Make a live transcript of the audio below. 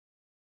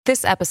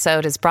This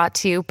episode is brought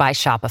to you by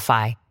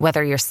Shopify.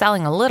 Whether you're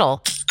selling a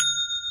little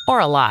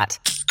or a lot,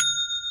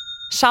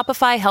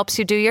 Shopify helps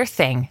you do your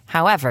thing,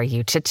 however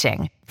you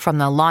cha-ching. From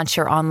the launch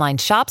your online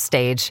shop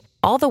stage,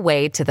 all the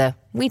way to the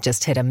we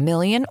just hit 1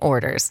 million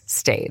orders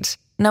stage.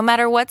 No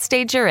matter what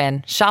stage you're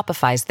in,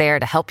 Shopify's there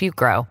to help you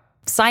grow.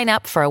 Sign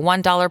up for a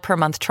 $1 per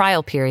month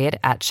trial period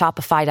at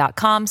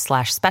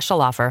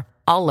shopify.com/special offer,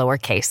 all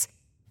lowercase.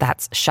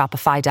 That's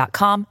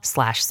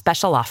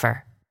shopify.com/special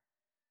offer.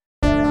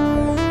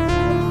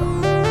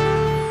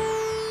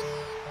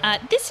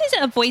 This is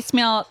a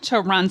voicemail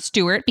to Ron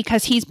Stewart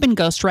because he's been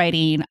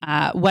ghostwriting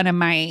one of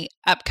my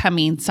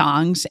upcoming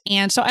songs.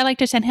 And so I like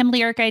to send him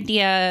lyric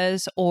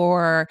ideas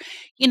or,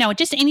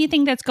 just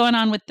anything that's going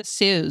on with the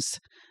Sues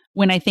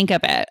when I think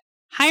of it.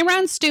 Hi,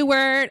 Ron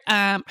Stewart.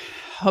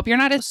 Hope you're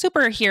not a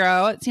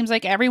superhero. It seems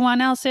like everyone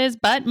else is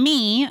but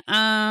me.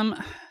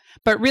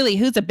 But really,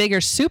 who's a bigger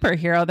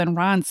superhero than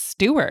Ron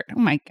Stewart? Oh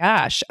my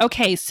gosh.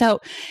 Okay, so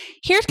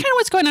here's kind of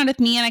what's going on with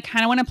me, and I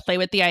kind of want to play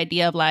with the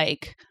idea of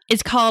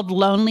it's called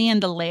Lonely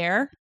in the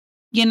Lair,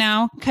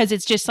 because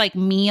it's just like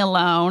me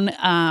alone.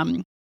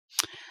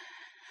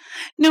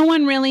 No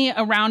one really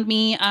around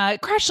me.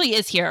 Crashly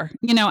is here.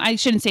 I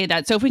shouldn't say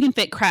that. So if we can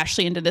fit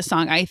Crashly into this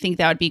song, I think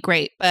that would be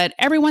great. But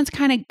everyone's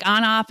kind of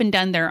gone off and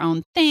done their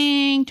own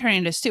thing, turned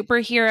into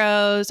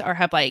superheroes, or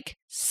have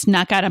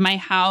snuck out of my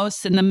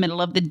house in the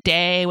middle of the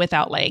day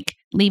without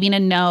leaving a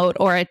note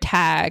or a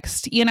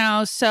text,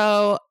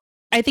 So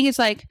I think it's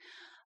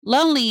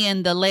lonely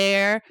in the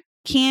lair,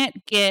 can't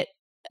get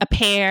a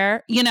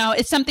pair,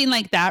 it's something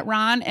like that,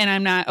 Ron. And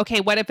I'm not, okay,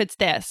 what if it's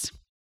this?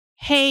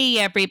 Hey,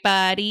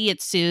 everybody,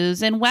 it's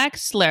Susan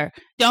Wexler.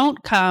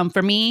 Don't come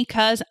for me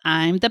because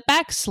I'm the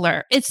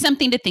Bexler. It's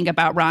something to think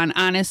about, Ron,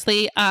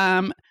 honestly.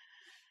 And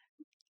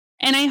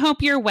I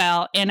hope you're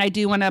well. And I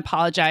do want to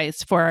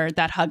apologize for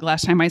that hug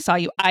last time I saw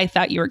you. I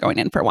thought you were going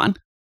in for one.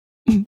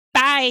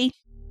 Bye.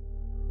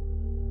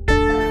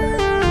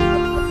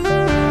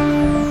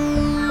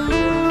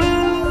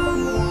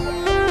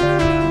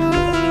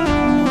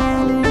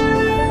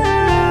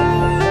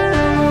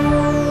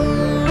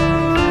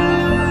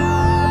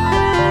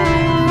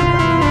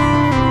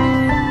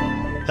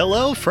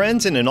 Hello,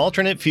 friends in an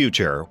alternate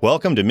future.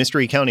 Welcome to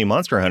Mystery County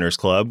Monster Hunters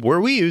Club, where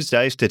we use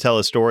dice to tell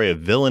a story of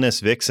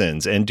villainous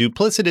vixens and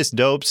duplicitous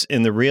dopes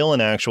in the real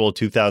and actual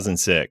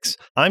 2006.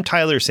 I'm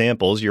Tyler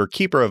Samples, your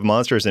keeper of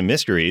monsters and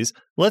mysteries.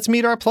 Let's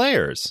meet our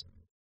players.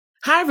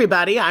 Hi,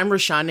 everybody. I'm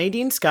Rashawn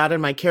Nadine Scott,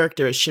 and my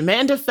character is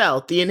Shamanda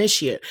Felt, the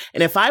Initiate.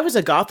 And if I was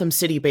a Gotham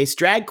City-based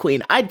drag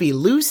queen, I'd be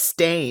Lou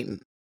Stain.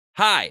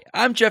 Hi,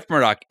 I'm Jeff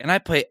Murdoch, and I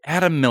play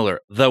Adam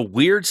Miller, the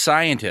Weird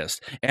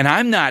Scientist. And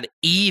I'm not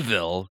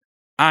evil.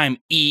 I'm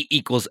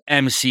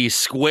E=MC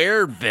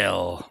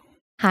Squaredville.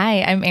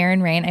 Hi, I'm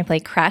Erin Rain. I play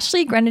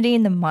Crashly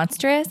Grenadine the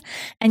Monstrous.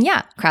 And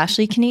yeah,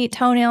 Crashly can eat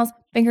toenails,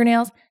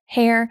 fingernails,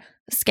 hair,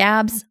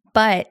 scabs.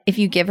 But if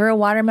you give her a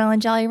watermelon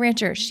Jolly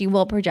Rancher, she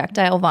will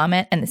projectile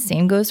vomit. And the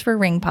same goes for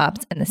ring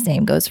pops and the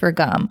same goes for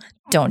gum.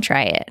 Don't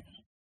try it.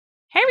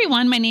 Hey,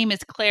 everyone. My name is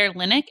Claire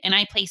Linick, and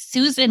I play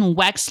Susan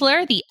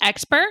Wexler, the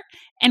expert.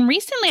 And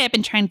recently I've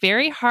been trying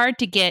very hard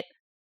to get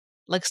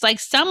looks like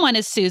someone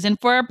is Susan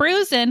for a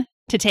bruising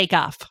to take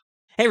off.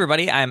 Hey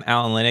everybody, I'm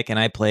Alan Linick and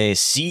I play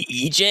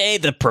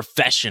CEJ the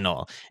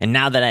Professional. And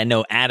now that I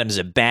know Adam's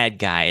a bad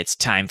guy, it's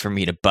time for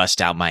me to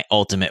bust out my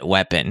ultimate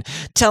weapon,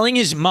 telling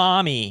his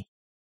mommy.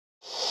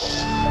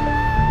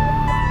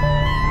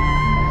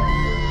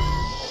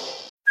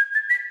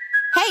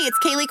 Hey, it's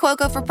Kaylee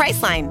Cuoco for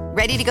Priceline.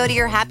 Ready to go to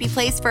your happy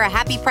place for a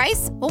happy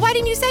price? Well, why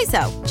didn't you say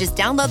so? Just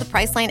download the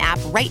Priceline app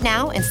right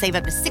now and save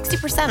up to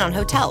 60% on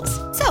hotels.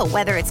 So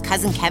whether it's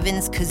Cousin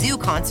Kevin's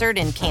Kazoo Concert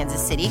in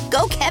Kansas City,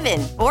 go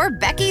Kevin, or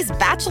Becky's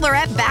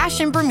Bachelorette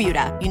Bash in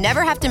Bermuda, you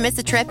never have to miss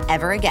a trip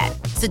ever again.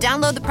 So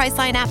download the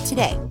Priceline app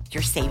today.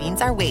 Your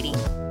savings are waiting.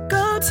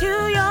 Go to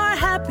your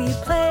happy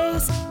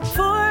place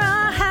for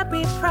a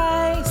happy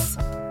price.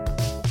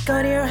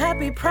 Go to your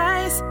happy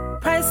price,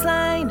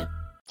 Priceline.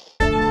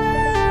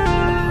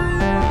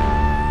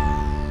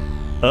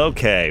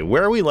 Okay,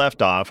 where we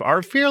left off,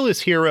 our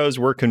fearless heroes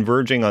were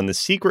converging on the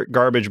secret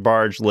garbage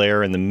barge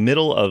lair in the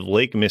middle of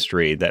Lake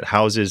Mystery that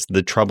houses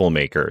the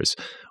troublemakers,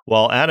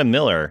 while Adam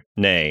Miller,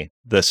 nay,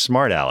 the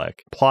smart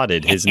aleck,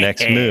 plotted his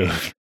next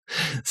move.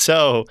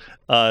 So,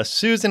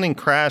 Susan and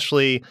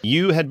Crashly,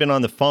 you had been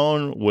on the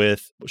phone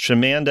with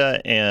Shamanda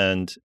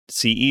and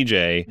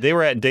CEJ. They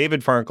were at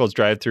David Farnkle's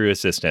drive-thru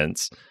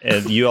assistance,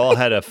 and you all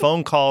had a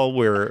phone call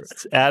where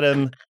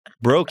Adam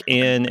broke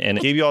in and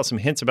gave you all some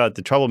hints about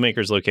the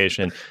troublemakers'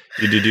 location.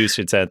 You deduced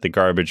it's at the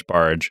garbage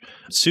barge.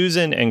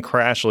 Susan and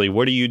Crashly,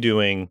 what are you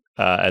doing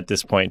at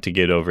this point to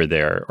get over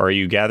there? Are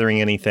you gathering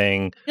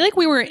anything? I feel like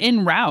we were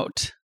en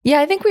route.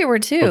 Yeah, I think we were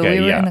too. Okay,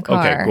 we were in the car.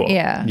 Okay, cool.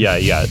 Yeah,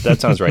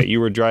 that sounds right. You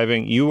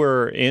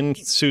were in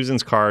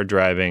Susan's car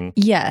driving.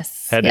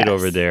 Yes. Headed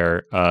over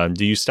there.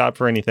 Do you stop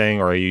for anything,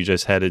 or are you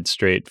just headed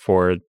straight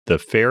for the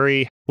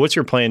ferry? What's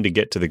your plan to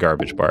get to the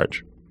garbage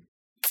barge?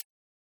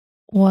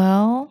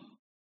 Well,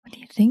 what do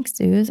you think,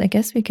 Suze? I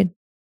guess we could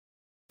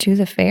do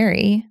the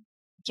ferry.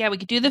 Yeah, we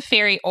could do the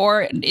ferry,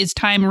 or is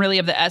time really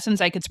of the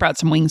essence? I could sprout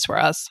some wings for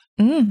us.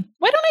 Mm,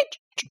 Why don't I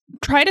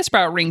try to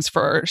sprout rings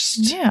first?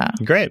 yeah.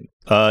 Great.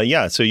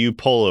 Yeah. So you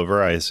pull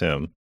over, I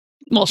assume.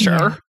 Well,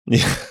 sure.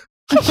 Yeah.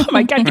 Oh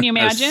my God, can you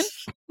imagine?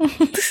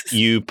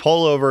 You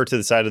pull over to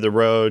the side of the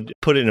road,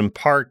 put it in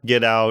park,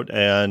 get out,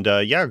 and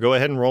go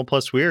ahead and roll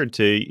plus weird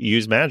to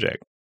use magic.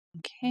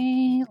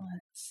 Okay,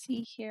 let's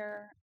see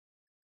here.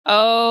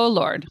 Oh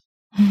Lord.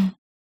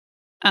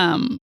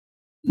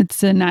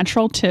 It's a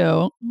natural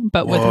 2,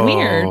 but with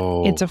weird,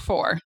 it's a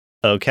 4.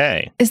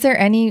 Okay. Is there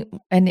any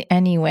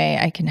way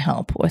I can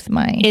help with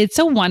my It's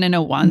a 1 and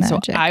a 1,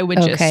 magic? so I would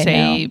just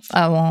say no,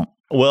 I won't.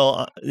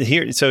 Well,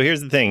 here's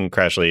the thing,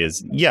 Crashly,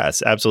 is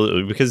yes,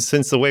 absolutely. Because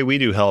since the way we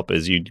do help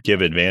is you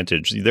give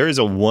advantage, there is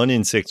a 1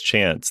 in 6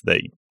 chance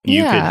that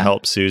you could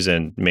help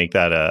Susan make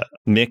that a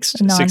mixed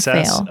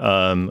success.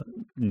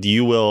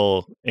 You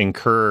will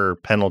incur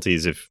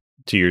penalties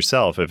to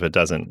yourself if it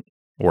doesn't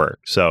work.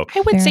 So I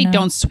would Fair say enough.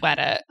 don't sweat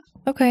it.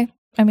 Okay.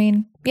 I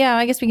mean, yeah,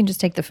 I guess we can just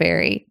take the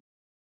ferry.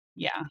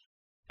 Yeah.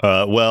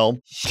 well,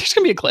 There's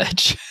going to be a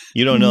glitch.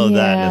 you don't know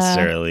that Yeah.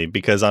 necessarily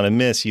because on a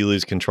miss, you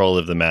lose control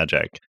of the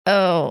magic.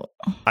 Oh.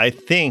 I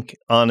think,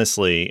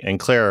 honestly, and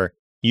Claire,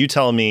 you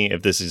tell me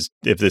if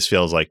this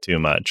feels like too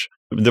much.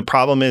 The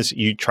problem is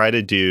you try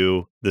to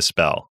do the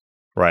spell,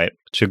 right?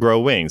 To grow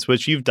wings,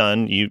 which you've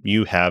done.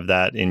 You have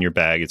that in your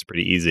bag. It's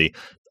pretty easy.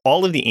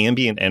 All of the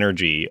ambient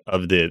energy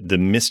of the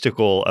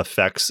mystical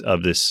effects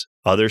of this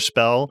other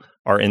spell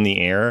are in the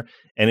air,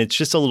 and it's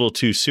just a little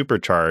too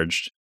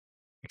supercharged.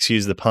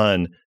 Excuse the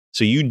pun.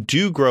 So you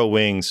do grow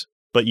wings,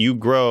 but you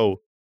grow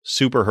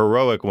super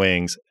heroic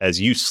wings as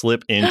you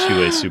slip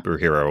into a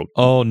superhero.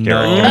 Oh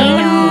no.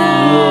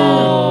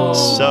 no.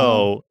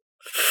 So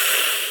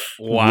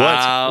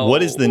Wow.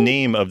 what is the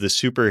name of the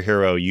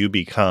superhero you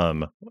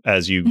become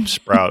as you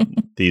sprout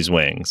these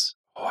wings?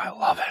 Oh, I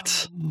love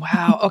it.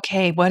 Wow.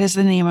 Okay. What is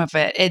the name of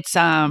it? It's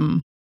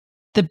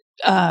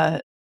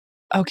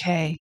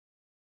okay.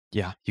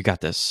 Yeah, you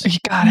got this. You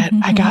got it.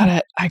 I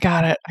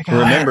got it.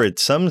 Remember,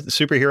 some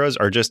superheroes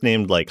are just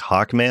named like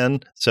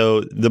Hawkman,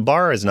 so the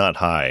bar is not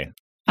high.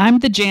 I'm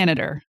the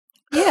janitor.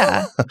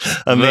 Yeah.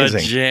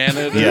 Amazing. The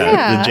janitor.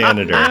 Yeah, the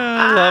janitor.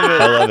 I love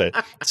it. I love it.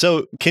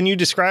 So, can you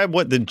describe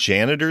what the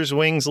janitor's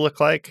wings look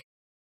like?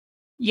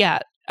 Yeah.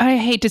 I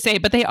hate to say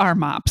it, but they are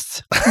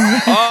mops.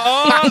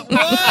 Oh,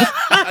 what?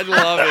 I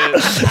love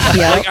it.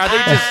 Yep. Like, are they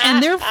just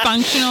And they're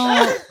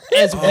functional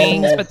as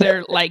wings, but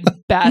they're like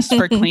best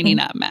for cleaning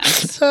up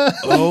mess.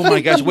 Oh my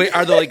gosh. Wait,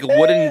 are there like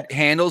wooden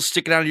handles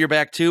sticking out of your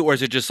back too? Or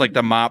is it just like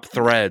the mop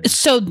threads?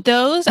 So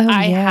those Oh,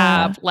 I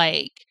yeah. have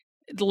like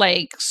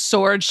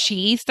sword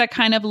sheaths that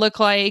kind of look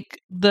like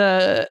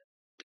the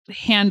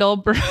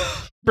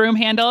broom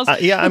handles.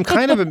 Yeah, I'm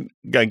kind of,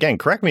 again,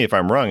 correct me if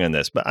I'm wrong on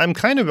this, but I'm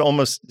kind of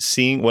almost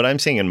seeing what I'm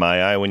seeing in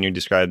my eye when you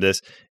describe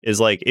this is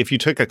like if you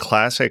took a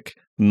classic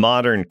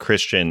modern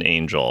Christian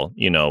angel,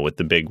 with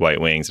the big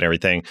white wings and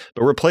everything,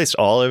 but replaced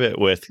all of it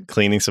with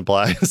cleaning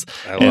supplies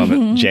I love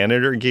and it.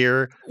 janitor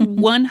gear.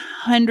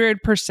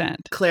 100%.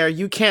 Claire,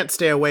 you can't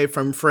stay away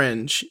from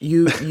Fringe.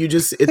 You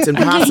just it's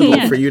impossible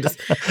can't. for you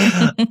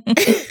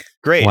to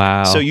Great.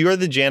 Wow. So you're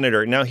the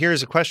janitor. Now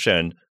here's a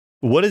question.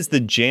 What does the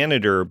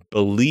janitor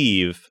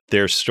believe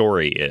their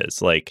story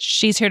is? Like,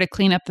 She's here to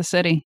clean up the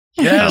city.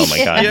 oh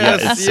my God.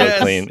 Yes, yeah, it's so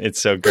yes. clean.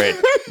 It's so great.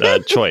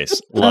 Choice.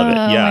 Love it.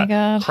 Oh, Yeah. my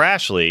God.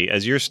 Crashly,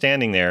 as you're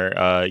standing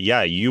there,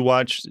 you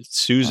watch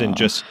Susan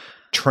just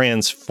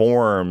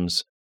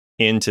transforms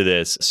into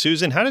this.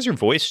 Susan, how does your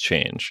voice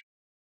change?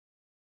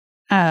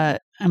 I'm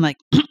like,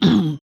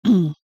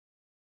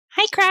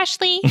 hi,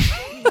 Crashly.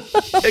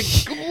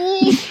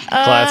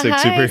 Classic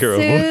hi,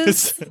 superhero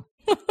Sus. voice.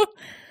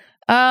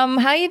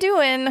 How you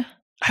doing?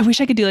 I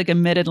wish I could do like a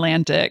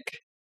mid-Atlantic,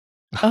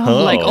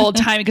 Oh. like old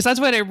time, because that's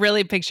what I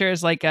really picture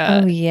is like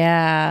a. Oh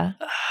yeah.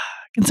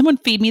 Can someone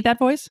feed me that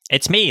voice?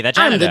 It's me, the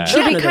I'm the janitor. Should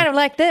be Janitor. kind of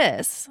like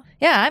this.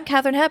 Yeah, I'm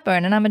Katherine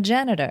Hepburn and I'm a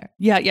janitor.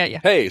 Yeah.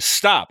 Hey,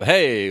 stop.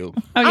 Hey. Oh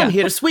yeah. I'm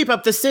here to sweep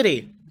up the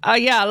city. Oh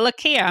yeah. Look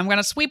here. I'm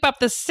gonna sweep up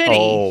the city.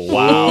 Oh,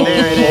 wow.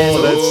 There it is.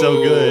 Oh, that's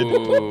so good.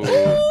 Ooh.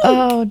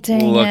 Oh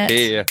dang Look it.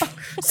 here.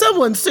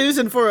 Someone's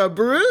Susan for a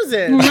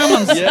bruising.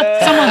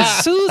 Someone's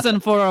Susan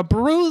for a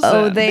bruise.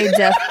 Oh,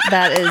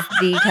 that is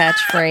the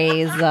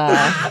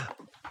catchphrase.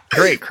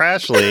 Great,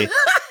 Crashly.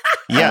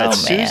 Yeah, Oh,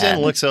 Susan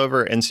man. looks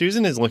over and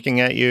Susan is looking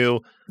at you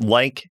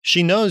like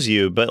she knows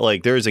you, but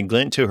like there's a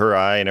glint to her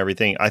eye and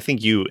everything. I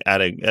think you,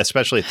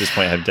 especially at this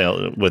point, have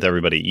dealt with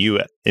everybody.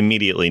 You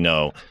immediately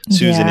know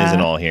Susan Yeah.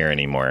 isn't all here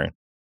anymore.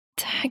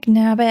 Dag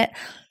nabbit.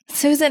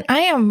 Susan, I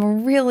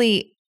am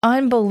really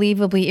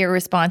unbelievably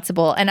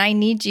irresponsible and I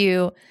need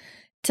you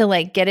to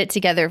like get it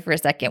together for a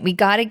second. We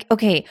gotta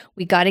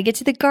get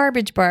to the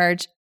garbage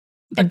barge.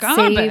 The and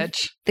save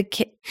garbage.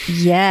 the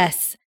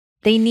Yes.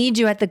 They need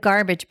you at the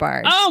garbage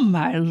barge. Oh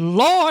my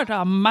Lord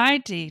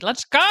Almighty!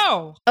 Let's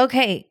go.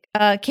 Okay.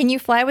 Can you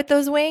fly with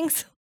those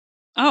wings?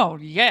 Oh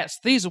yes,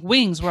 these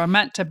wings were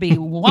meant to be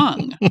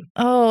wung.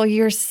 Oh,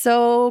 you're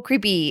so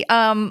creepy.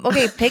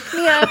 Okay, pick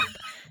me up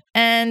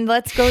and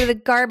let's go to the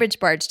garbage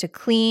barge to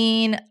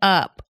clean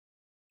up.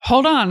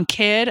 Hold on,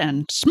 kid,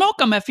 and smoke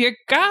them if you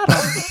got them.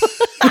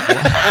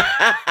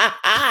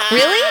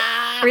 Really?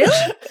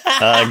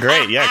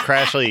 Great. Yeah,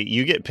 Crashly,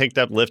 you get picked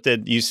up,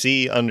 lifted. You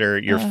see under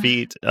your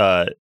feet,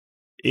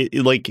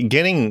 like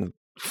getting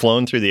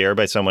flown through the air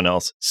by someone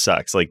else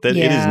sucks. Like that,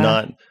 it is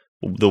not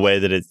the way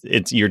that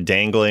it's you're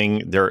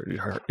dangling.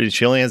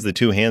 She only has the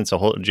two hands to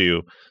hold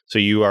you, so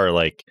you are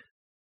like.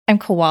 I'm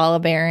koala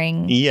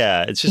bearing.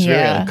 Yeah, it's just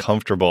very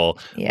uncomfortable.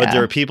 Yeah. But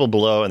there are people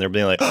below, and they're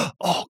being like,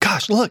 "Oh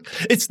gosh, look,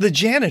 it's the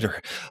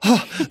janitor.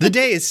 Oh, the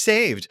day is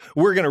saved.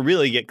 We're gonna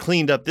really get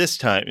cleaned up this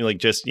time." Like,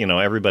 just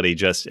everybody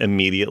just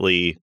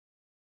immediately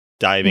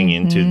diving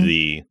into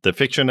the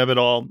fiction of it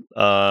all,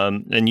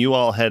 and you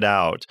all head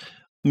out.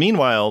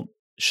 Meanwhile,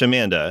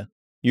 Shamanda,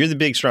 you're the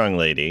big strong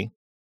lady.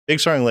 Big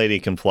strong lady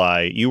can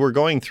fly. You were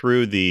going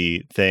through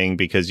the thing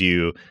because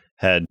you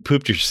had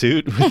pooped your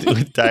suit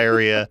with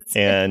diarrhea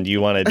and you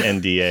wanted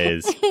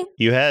NDAs.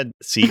 You had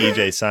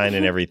CEJ sign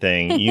and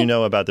everything. You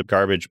know about the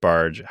garbage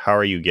barge. How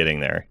are you getting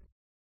there?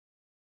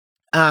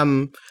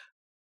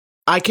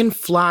 I can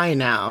fly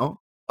now.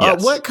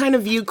 Yes. What kind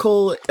of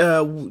vehicle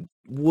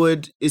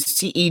is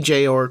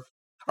CEJ, or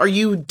are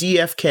you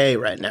DFK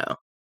right now?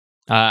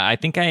 I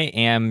think I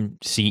am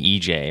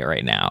CEJ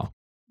right now.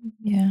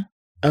 Yeah.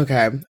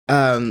 Okay.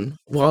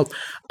 Well,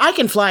 I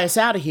can fly us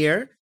out of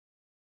here.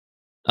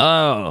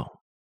 Oh.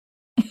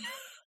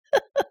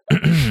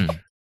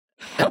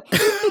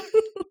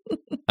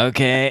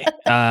 Okay.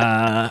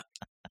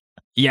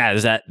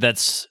 Yeah,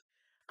 that's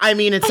I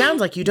mean, it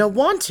sounds like you don't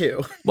want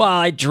to. well,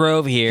 I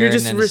drove here You're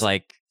just and then it's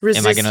like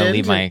am I going to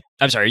leave my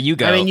I'm sorry, you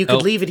go. I mean, you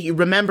could leave it. You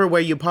remember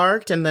where you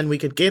parked and then we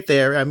could get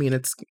there. I mean,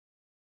 it's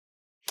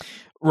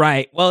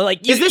right. Well,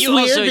 like is this you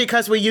weird also,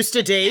 because we used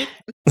to date?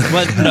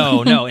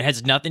 Well, no, it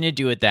has nothing to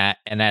do with that,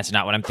 and that's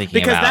not what I'm thinking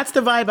Because about. that's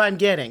the vibe I'm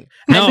getting.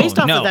 No, and based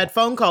off no. of that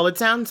phone call, it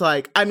sounds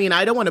like, I mean,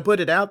 I don't want to put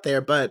it out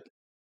there, but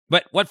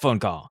What phone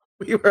call?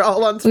 we were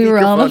all on speakerphone, We were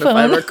on the if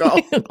I phone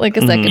recall. like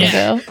a second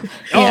Yeah. ago.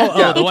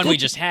 Oh, the one we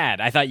just had.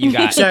 I thought you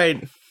got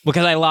Sorry.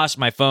 because I lost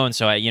my phone,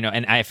 so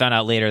and I found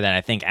out later that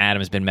I think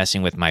Adam's been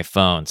messing with my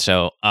phone.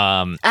 So,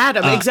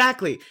 Adam,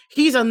 exactly.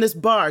 He's on this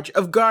barge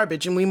of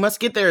garbage, and we must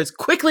get there as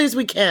quickly as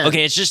we can.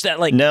 okay, it's just that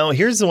like Now,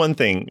 here's the one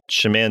thing,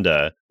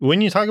 Shamanda.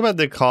 When you talk about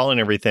the call and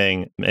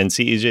everything, and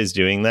CEJ's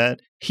doing that,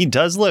 he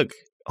does look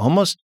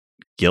almost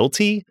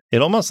guilty.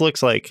 It almost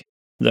looks like,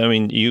 I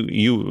mean,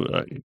 you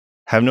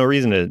have no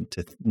reason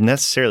to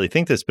necessarily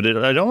think this, but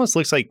it almost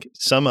looks like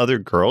some other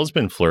girl's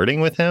been flirting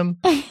with him,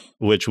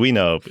 which we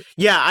know.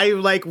 Yeah, I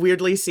like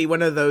weirdly see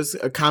one of those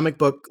comic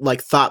book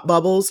like thought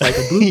bubbles, like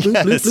a bloop,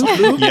 bloop, Yes, bloop,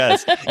 bloop,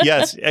 bloop.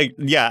 yes,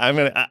 yeah. I'm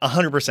gonna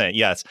 100%.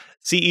 Yes,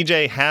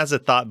 CEJ has a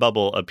thought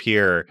bubble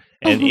appear,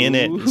 and in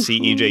it,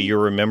 CEJ, you're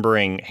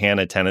remembering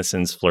Hannah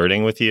Tennyson's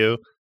flirting with you,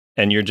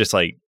 and you're just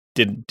like,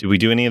 did we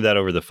do any of that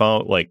over the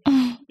phone? Like,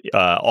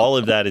 all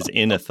of that is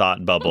in a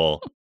thought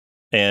bubble.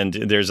 And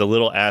there's a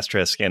little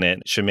asterisk in it,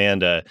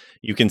 Shamanda.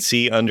 You can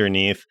see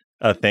underneath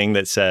a thing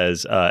that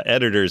says,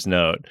 editor's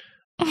note.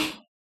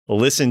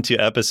 Listen to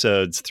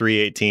episodes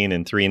 318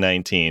 and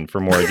 319 for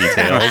more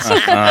details.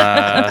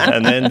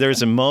 And then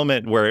there's a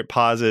moment where it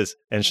pauses,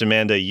 and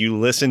Shamanda, you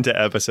listen to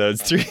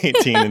episodes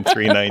 318 and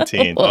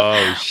 319.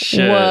 Oh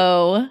shit!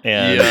 Whoa.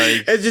 And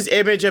It's just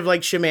image of like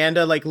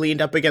Shamanda like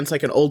leaned up against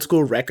like an old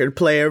school record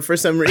player for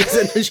some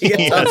reason. And she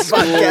gets on Yes,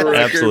 podcast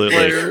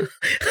absolutely.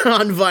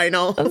 on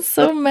vinyl. That's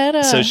so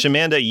meta. So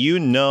Shamanda, you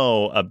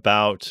know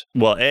about,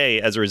 well,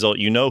 A, as a result,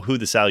 you know who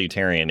the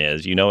Salutarian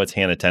is. You know it's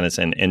Hannah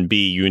Tennyson. And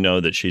B, you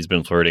know that she's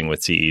been flirting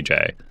with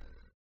CEJ.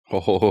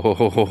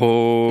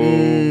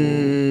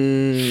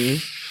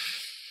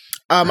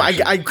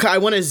 I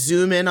want to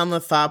zoom in on the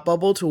thought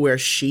bubble to where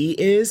she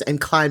is and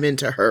climb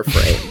into her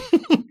frame.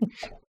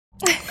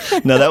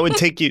 No, that would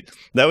take you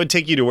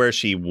to where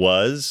she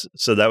was.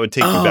 So that would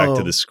take you back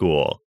to the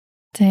school.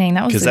 Dang,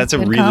 that was 'Cause that's a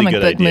good really comic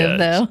good book idea. move,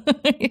 though.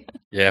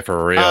 Yeah,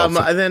 for real.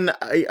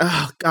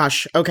 Oh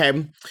gosh,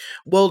 okay.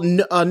 Well,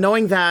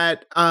 knowing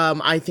that,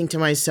 I think to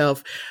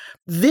myself,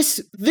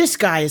 this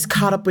guy is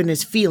caught up in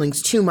his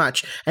feelings too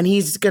much, and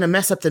he's gonna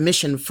mess up the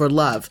mission for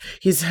love.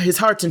 His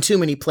heart's in too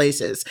many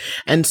places,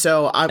 and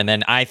so and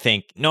then I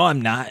think, no, I'm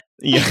not.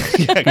 Yeah,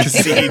 because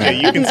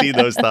CEJ, you can see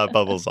those thought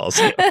bubbles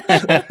also.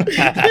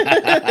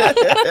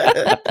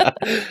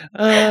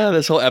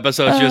 This whole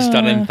episode's just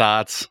done in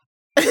thoughts.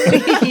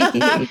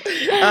 I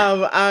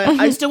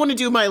still want to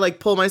do my like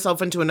pull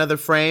myself into another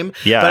frame.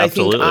 Yeah, but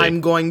absolutely. I think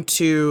I'm going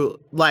to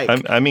like.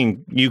 I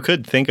mean, you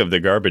could think of the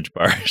garbage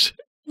barge.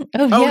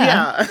 Oh,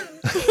 yeah.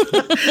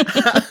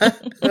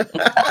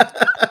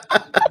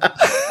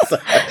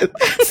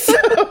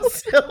 So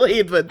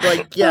silly, but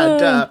like, yeah,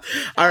 duh.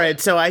 All right,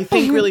 so I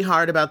think really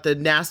hard about the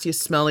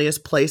nastiest,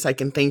 smelliest place I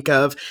can think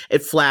of.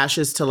 It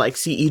flashes to like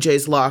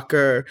CEJ's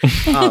locker,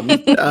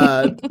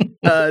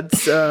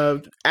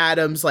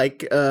 Adam's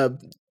like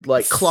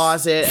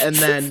closet, and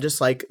then just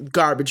like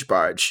garbage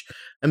barge.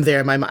 I'm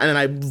there in my mind, and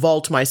I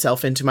vault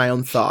myself into my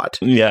own thought.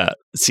 Yeah.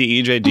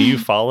 CEJ, do you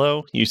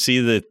follow? You see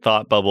the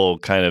thought bubble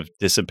kind of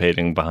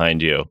dissipating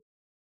behind you.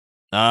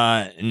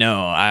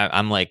 No,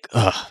 I'm like,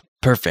 ugh,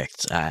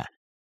 perfect.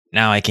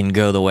 Now I can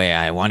go the way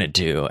I wanted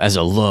to as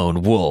a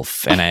lone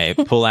wolf. And I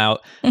pull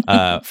out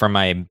from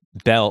my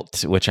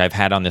belt, which I've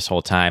had on this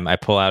whole time, I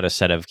pull out a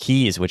set of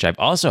keys, which I've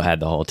also had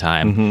the whole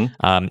time.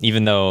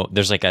 Even though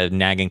there's like a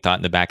nagging thought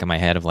in the back of my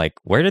head of like,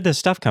 where did this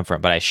stuff come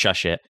from? But I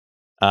shush it.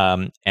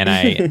 And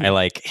I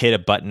like hit a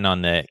button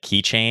on the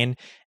keychain,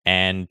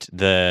 and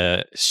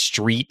the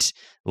street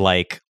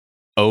like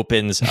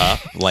opens up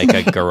like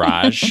a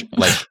garage,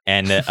 like,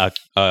 and a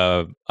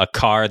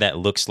car that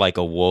looks like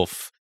a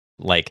wolf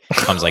like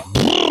comes like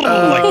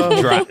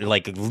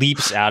like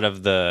leaps out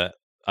of the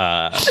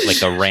like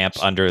the ramp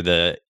under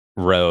the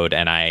road,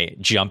 and I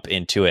jump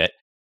into it,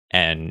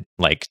 and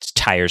like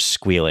tires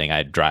squealing,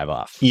 I drive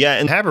off. Yeah,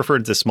 and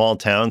Haverford's a small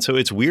town, so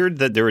it's weird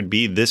that there would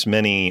be this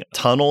many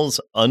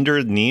tunnels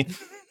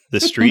underneath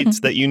the streets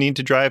that you need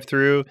to drive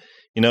through.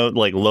 You know,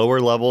 like lower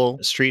level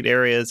street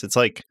areas. It's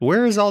like,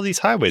 where is all these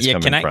highways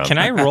coming from? Can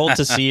I roll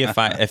to see if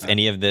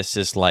any of this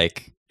is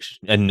like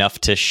enough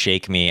to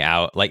shake me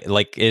out?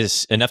 Like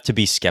is enough to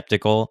be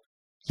skeptical?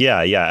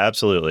 Yeah,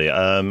 absolutely.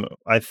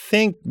 I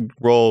think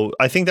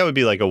that would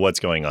be like a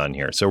what's going on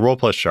here. So roll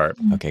plus sharp.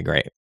 Okay,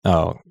 great.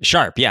 Oh,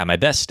 sharp. Yeah, my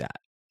best stat.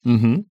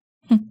 So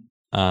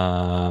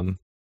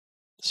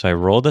I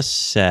rolled a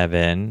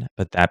 7,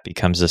 but that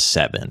becomes a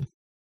 7.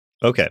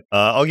 Okay.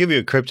 I'll give you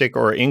a cryptic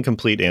or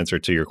incomplete answer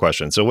to your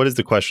question. So what is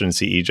the question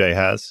CEJ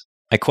has?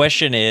 My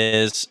question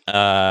is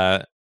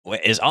all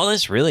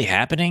this really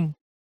happening?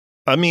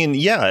 I mean,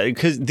 yeah,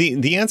 because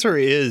the answer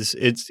is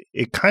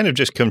it kind of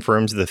just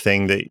confirms the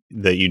thing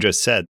that you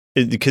just said.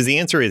 Because the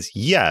answer is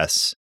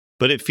yes,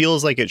 but it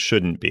feels like it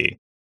shouldn't be.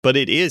 But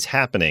it is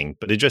happening,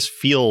 but it just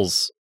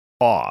feels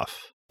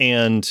off.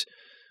 And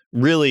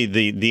really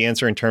the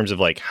answer in terms of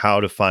like how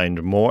to find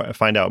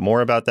out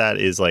more about that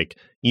is like,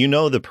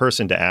 the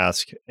person to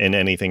ask in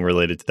anything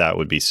related to that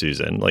would be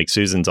Susan. Like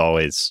Susan's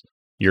always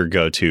your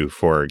go-to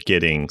for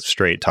getting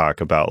straight talk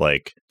about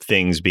like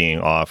things being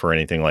off or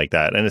anything like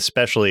that. And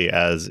especially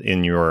as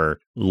in your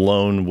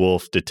lone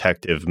wolf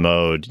detective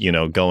mode,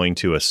 going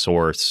to a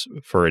source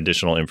for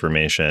additional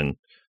information.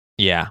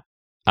 Yeah.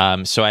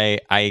 So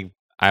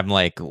I'm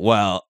like,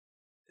 well,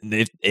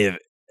 if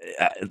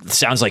it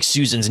sounds like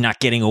Susan's not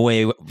getting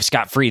away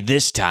scot-free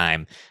this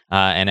time.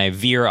 And I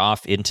veer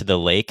off into the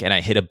lake, and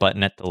I hit a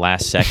button at the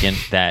last second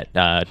that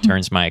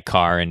turns my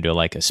car into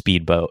like a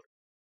speedboat.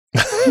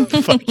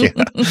 Fuck yeah.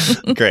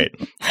 Great.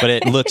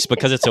 But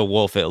because it's a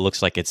wolf, it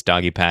looks like it's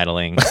doggy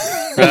paddling.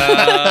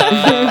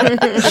 Yeah,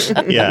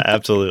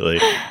 absolutely.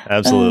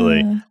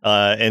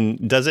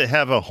 And does it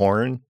have a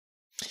horn?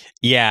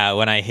 Yeah,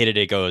 when I hit it,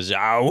 it goes,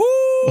 "Ow!"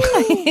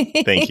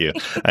 Thank you.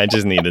 I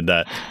just needed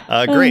that.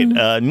 Great.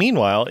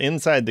 Meanwhile,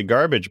 inside the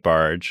garbage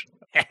barge.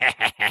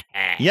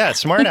 Yeah,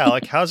 Smart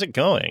Alec, how's it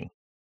going?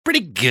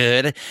 Pretty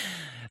good.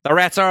 The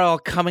rats are all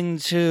coming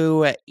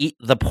to eat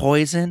the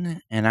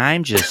poison, and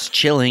I'm just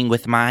chilling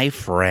with my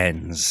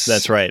friends.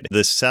 That's right.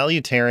 The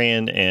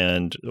Salutarian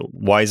and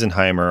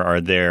Weisenheimer are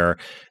there,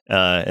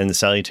 and the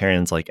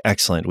Salutarian's like,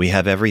 excellent. We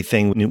have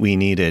everything we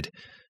needed.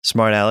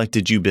 Smart Alec,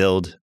 did you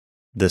build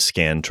the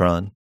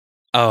Scantron?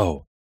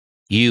 Oh,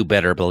 you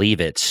better believe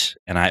it.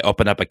 And I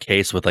open up a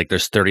case with like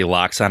there's 30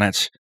 locks on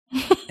it,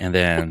 and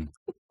then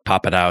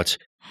pop it out.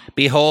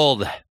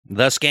 Behold,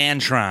 the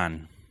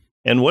Scantron.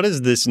 And what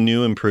does this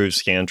new improved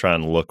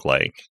Scantron look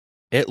like?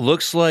 It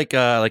looks like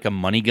a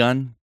money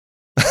gun.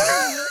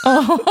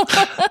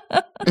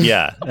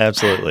 Yeah,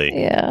 absolutely.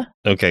 Yeah.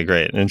 Okay,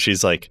 great. And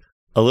she's like,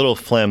 a little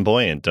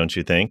flamboyant, don't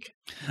you think?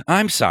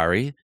 I'm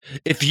sorry.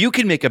 If you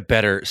can make a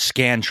better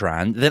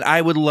Scantron, then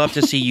I would love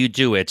to see you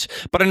do it.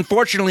 But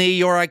unfortunately,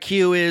 your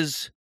IQ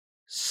is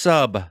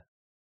sub.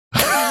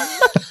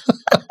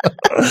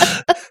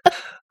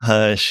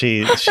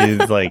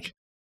 She's like,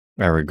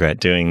 I regret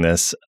doing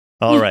this.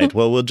 All right,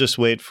 well, we'll just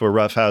wait for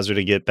Roughhouser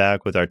to get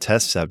back with our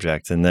test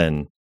subject, and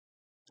then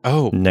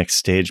next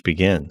stage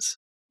begins.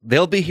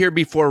 They'll be here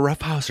before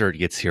Roughhouser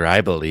gets here,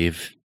 I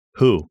believe.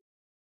 Who?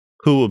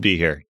 Who will be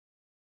here?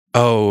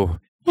 Oh,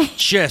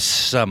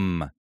 just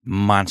some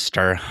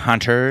monster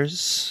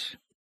hunters.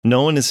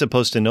 No one is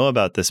supposed to know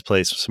about this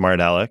place,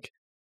 Smart Alec.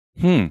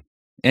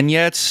 And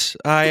yet,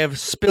 I have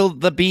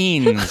spilled the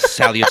beans,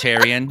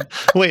 Salutarian.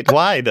 Wait,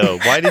 why though?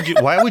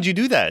 Why would you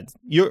do that?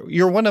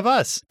 You're one of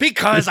us.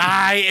 Because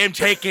I am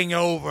taking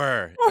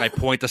over. I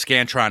point the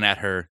Scantron at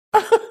her.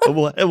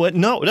 What?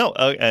 No.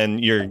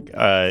 And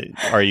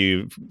are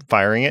you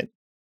firing it?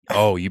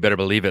 Oh, you better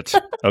believe it.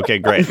 Okay,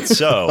 great.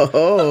 So,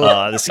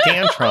 the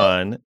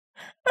Scantron,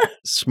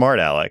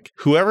 Smart Alec,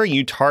 whoever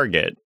you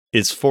target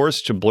is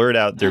forced to blurt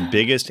out their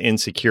biggest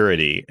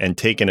insecurity and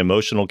take an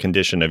emotional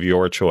condition of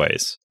your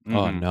choice.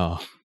 Oh no.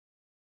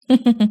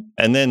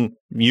 And then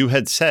you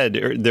had said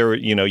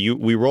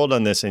we rolled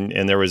on this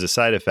and there was a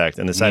side effect,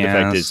 and the side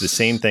effect is the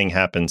same thing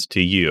happens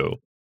to you.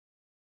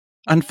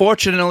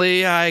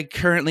 Unfortunately, I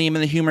currently am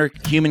in the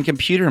human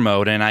computer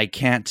mode, and I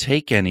can't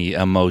take any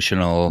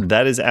emotional.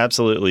 That is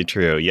absolutely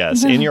true.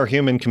 Yes. In your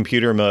human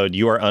computer mode,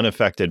 you are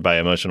unaffected by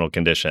emotional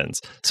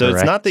conditions. So it's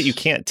Correct. not that you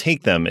can't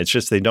take them, it's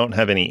just they don't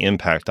have any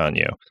impact on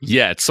you.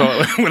 Yeah, so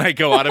when I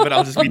go out of it,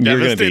 I'll just be You're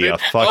going to devastated. be a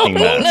fucking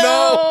mess.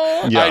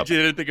 No! Yeah. I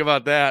didn't think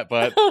about that,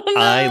 but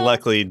I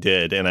luckily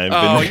did, and I've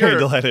been very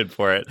delighted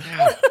for it.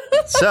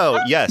 So,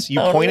 yes, you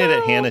pointed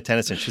at Hannah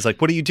Tennyson. She's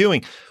like, "What are you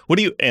doing? What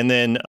are you?" And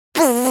then,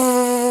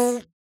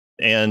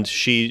 and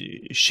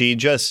she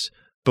just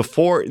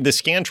before the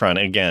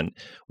Scantron again.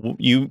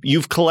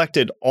 You've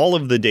collected all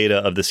of the data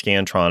of the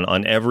Scantron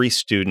on every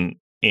student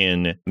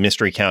in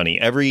Mystery County,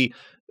 every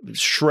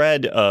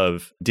shred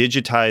of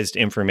digitized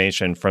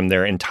information from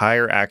their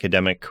entire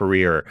academic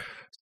career,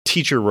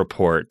 teacher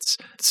reports,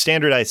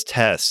 standardized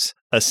tests,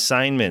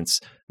 assignments,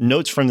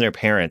 notes from their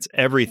parents,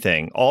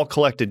 everything, all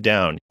collected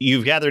down.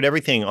 You've gathered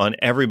everything on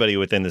everybody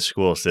within the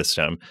school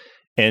system,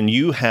 and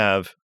you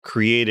have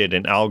created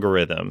an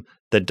algorithm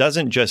that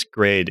doesn't just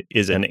grade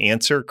is an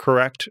answer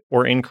correct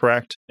or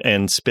incorrect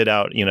and spit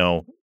out,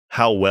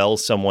 how well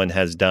someone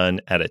has done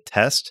at a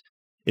test.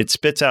 It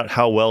spits out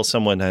how well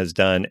someone has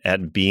done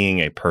at being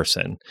a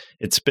person.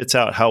 It spits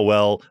out how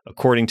well,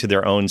 according to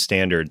their own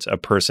standards, a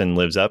person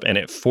lives up, and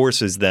it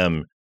forces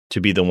them to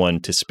be the one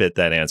to spit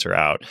that answer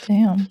out.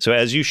 Damn. So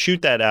as you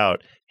shoot that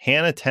out,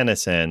 Hannah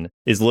Tennyson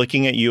is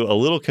looking at you a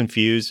little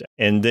confused,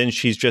 and then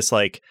she's just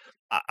like,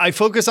 I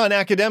focus on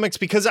academics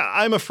because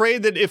I'm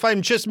afraid that if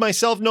I'm just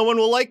myself, no one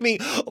will like me.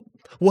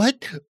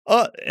 What?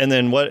 And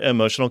then what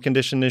emotional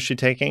condition is she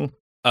taking?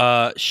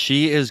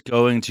 She is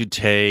going to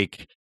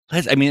take...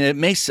 I mean, it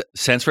makes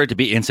sense for it to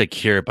be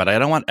insecure, but I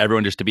don't want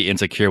everyone just to be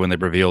insecure when they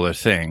reveal their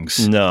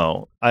things.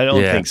 No, I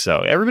don't think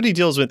so. Everybody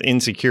deals with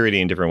insecurity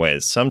in different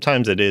ways.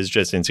 Sometimes it is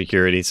just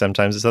insecurity.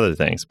 Sometimes it's other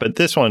things. But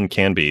this one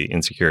can be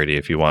insecurity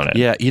if you want it.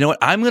 Yeah, you know what?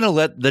 I'm going to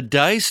let the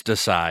dice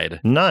decide.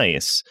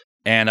 Nice.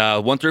 And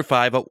 1 through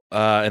 5,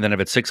 and then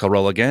if it's 6, I'll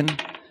roll again.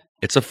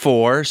 It's a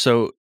 4,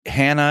 so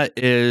Hannah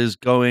is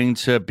going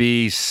to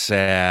be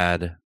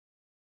sad.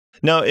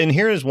 No, and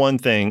here is one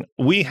thing.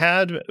 We've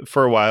had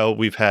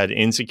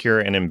insecure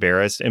and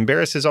embarrassed.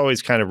 Embarrassed has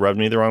always kind of rubbed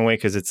me the wrong way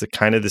because it's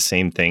kind of the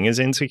same thing as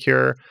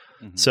insecure.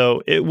 Mm-hmm.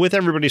 So with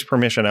everybody's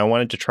permission, I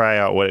wanted to try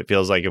out what it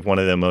feels like if one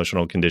of the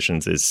emotional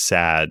conditions is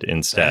sad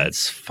instead.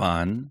 That's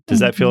fun. Does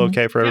that feel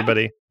okay for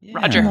everybody? Yeah.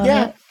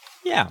 Roger.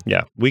 Yeah.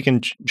 Yeah. We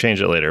can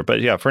change it later. But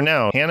yeah, for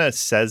now, Hannah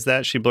says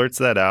that. She blurts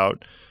that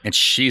out. And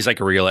she's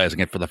like realizing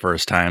it for the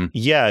first time.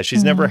 Yeah,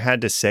 she's never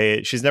had to say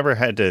it. She's never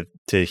had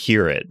to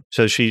hear it.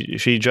 So she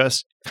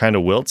just kind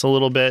of wilts a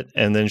little bit.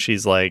 And then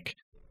she's like,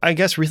 I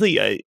guess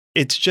really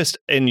it's just,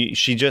 and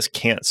she just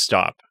can't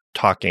stop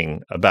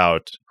talking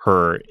about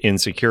her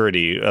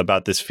insecurity,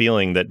 about this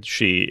feeling that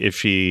if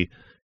she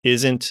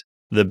isn't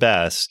the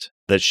best,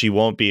 that she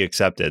won't be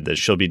accepted, that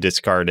she'll be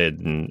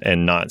discarded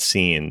and not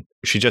seen.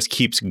 She just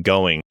keeps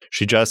going.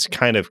 She just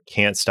kind of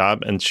can't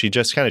stop, and she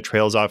just kind of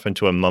trails off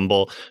into a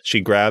mumble.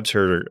 She grabs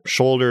her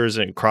shoulders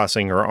and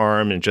crossing her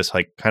arm and just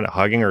like kind of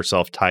hugging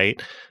herself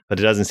tight, but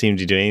it doesn't seem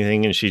to do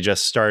anything. And she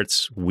just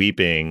starts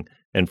weeping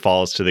and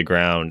falls to the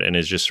ground and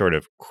is just sort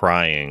of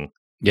crying.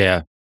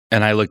 Yeah.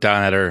 And I look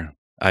down at her.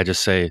 I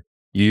just say,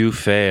 "You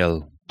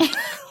fail."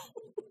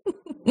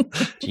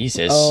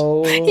 Jesus.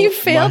 Oh, You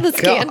failed the my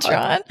God.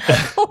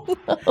 Scantron. Oh,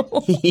 no.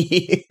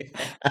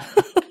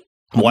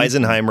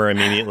 Weisenheimer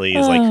immediately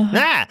is like,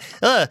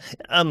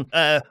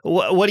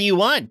 what do you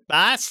want,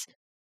 boss?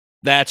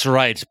 That's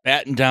right.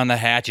 Batten down the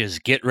hatches.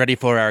 Get ready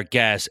for our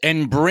guests.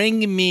 And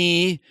bring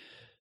me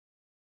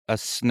a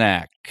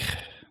snack.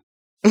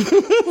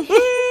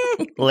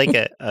 Like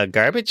a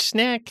garbage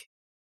snack?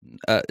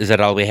 Is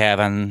that all we have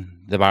on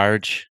the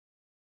barge?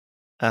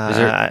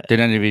 Did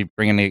anybody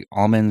bring any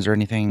almonds or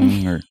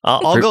anything? Or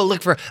I'll go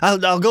look for.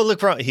 I'll go look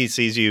for. He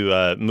sees you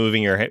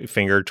moving your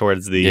finger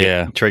towards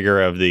the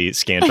trigger of the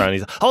Scantron. He's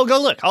like, I'll go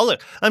look.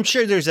 I'm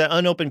sure there's an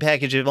unopened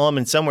package of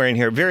almonds somewhere in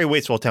here. Very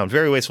wasteful town.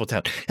 Very wasteful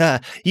town.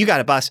 You got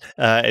it, boss.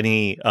 And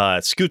he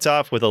scoots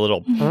off with a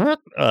little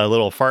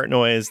fart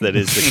noise that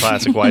is the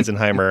classic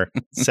Weisenheimer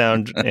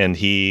sound, and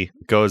he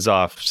goes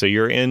off. So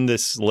you're in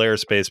this lair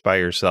space by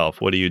yourself.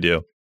 What do you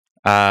do?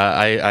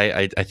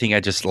 I think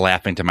I just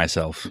laughing to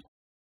myself.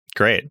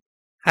 Great.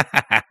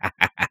 The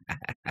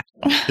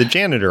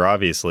janitor,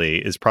 obviously,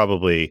 is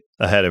probably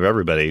ahead of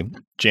everybody.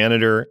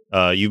 Janitor,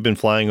 you've been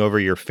flying over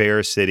your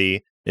fair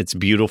city. It's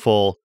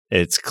beautiful.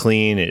 It's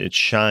clean. It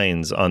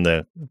shines on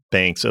the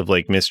banks of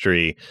Lake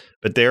Mystery.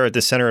 But there at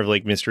the center of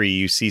Lake Mystery,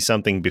 you see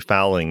something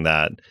befouling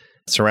that.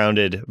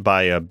 Surrounded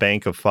by a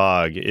bank of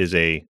fog is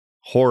a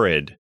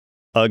horrid,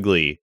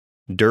 ugly,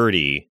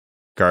 dirty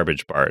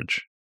garbage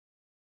barge.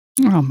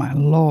 Oh, my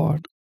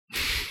Lord.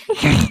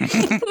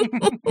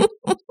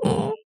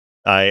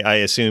 I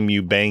assume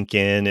you bank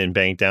in and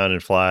bank down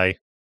and fly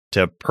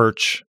to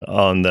perch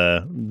on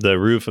the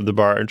roof of the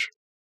barge.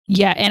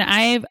 Yeah, and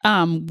I've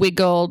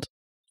wiggled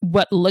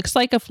what looks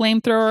like a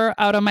flamethrower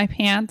out of my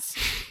pants,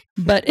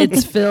 but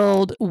it's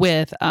filled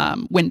with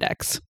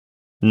Windex.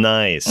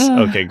 Nice.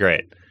 Okay,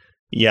 great.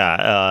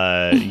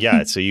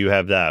 Yeah. So you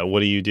have that. What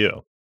do you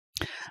do?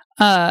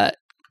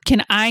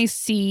 Can I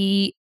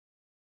see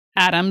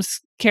Adam's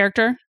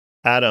character?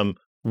 Adam,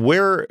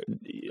 where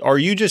are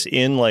you just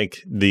in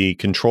like the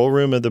control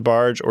room of the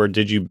barge, or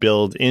did you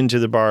build into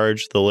the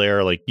barge, the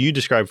lair? Like you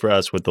describe for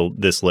us what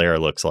this lair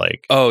looks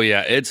like. Oh,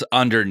 yeah. It's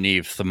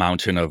underneath the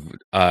mountain of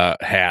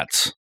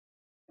hats.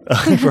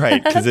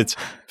 Right, because it's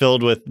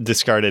filled with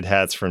discarded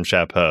hats from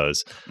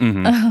chapeaus.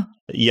 Mm-hmm.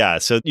 Yeah,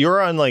 so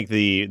you're on like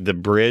the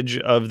bridge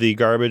of the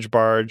garbage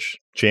barge,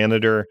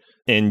 janitor,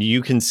 and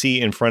you can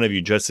see in front of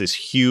you just this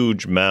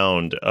huge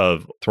mound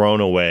of thrown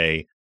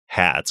away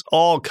hats,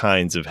 all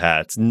kinds of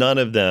hats, none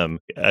of them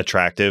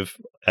attractive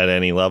at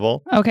any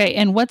level. Okay,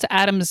 and what's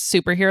Adam's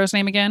superhero's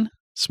name again?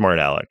 Smart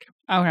Alec.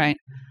 All right.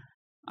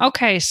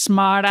 Okay,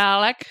 Smart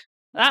Alec.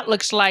 That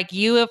looks like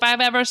you if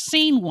I've ever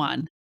seen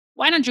one.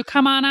 Why don't you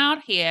come on out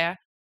here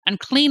and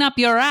clean up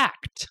your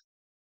act?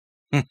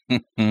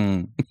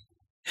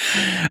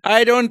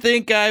 I don't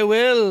think I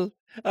will.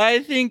 I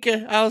think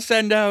I'll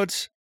send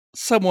out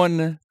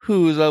someone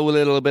who's a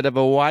little bit of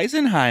a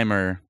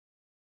Weisenheimer.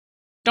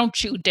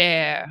 Don't you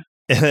dare.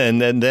 And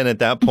then at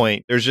that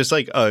point, there's just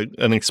like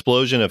an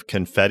explosion of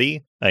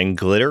confetti and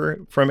glitter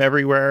from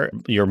everywhere.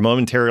 You're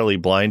momentarily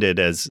blinded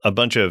as a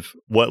bunch of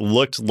what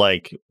looked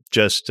like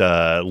just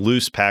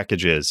loose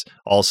packages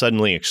all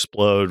suddenly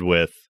explode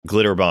with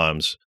glitter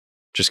bombs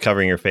just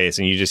covering your face.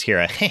 And you just hear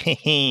a,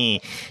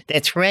 hey,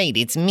 that's right,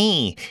 it's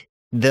me,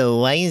 the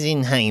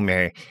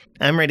Weisenheimer.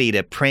 I'm ready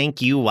to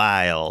prank you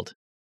wild.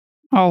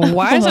 Oh,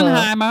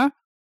 Weisenheimer,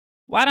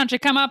 why don't you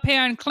come up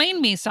here and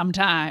clean me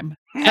sometime?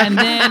 And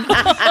then...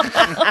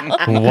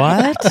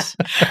 What?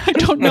 I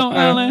don't know,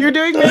 Alan. You're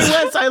doing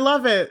Midwest. I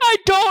love it. I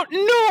don't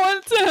know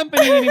what's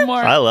happening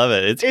anymore. I love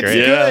it. It's great.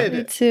 Good.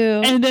 Me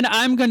too. And then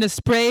I'm going to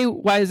spray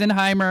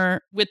Weisenheimer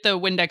with the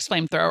Windex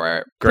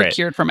flamethrower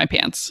procured for my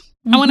pants.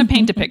 I want to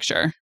paint a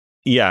picture.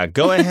 Yeah,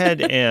 go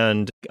ahead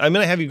and I'm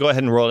going to have you go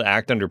ahead and roll to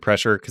act under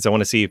pressure because I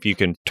want to see if you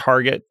can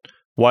target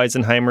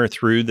Weisenheimer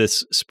through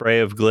this spray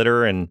of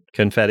glitter and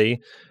confetti.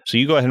 So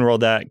you go ahead and roll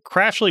that.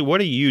 Crashly, what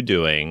are you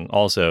doing?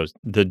 Also,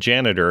 the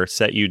janitor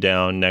set you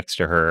down next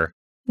to her.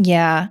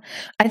 Yeah.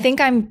 I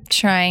think I'm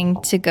trying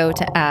to go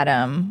to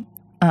Adam,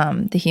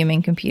 the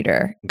human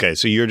computer. Okay,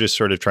 so you're just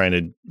sort of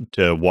trying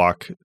to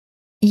walk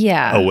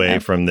Yeah. away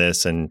from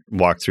this and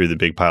walk through the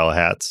big pile of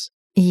hats.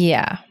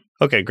 Yeah.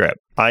 Okay, great.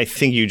 I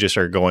think you just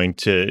are going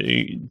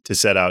to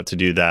set out to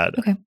do that.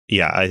 Okay.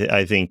 Yeah,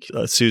 I think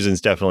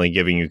Susan's definitely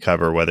giving you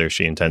cover whether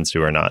she intends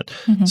to or not.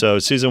 Mhm. So,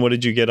 Susan, what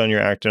did you get on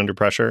your act under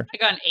pressure? I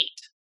got an 8.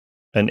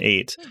 An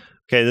 8.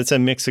 Okay, that's a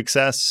mixed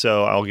success.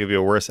 So I'll give you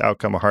a worse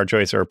outcome, a hard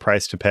choice, or a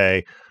price to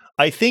pay.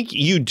 I think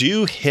you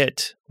do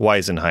hit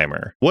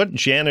Weisenheimer. What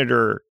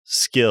janitor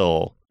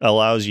skill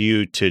allows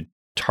you to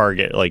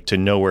target, like to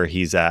know where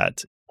he's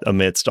at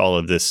amidst all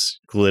of this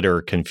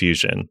glitter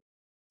confusion?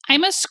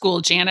 I'm a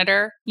school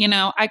janitor. You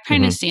know, I've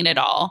kind of seen it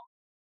all.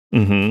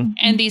 Mm-hmm.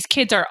 And these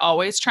kids are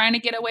always trying to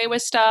get away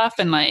with stuff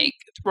and like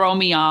throw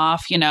me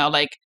off, you know,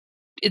 like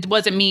it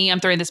wasn't me, I'm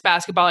throwing this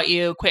basketball at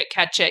you, quick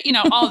catch it, you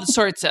know, all the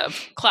sorts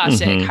of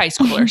classic high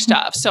schooler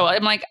stuff. So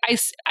I'm like, I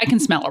can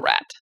smell a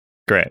rat.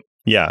 Great.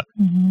 Yeah.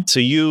 Mhm.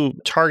 So you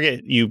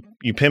target, you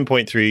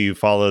pinpoint through, you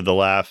follow the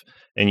laugh,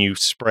 and you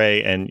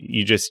spray, and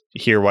you just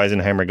hear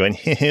Weisenheimer going,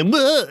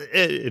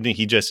 and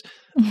he just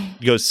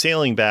goes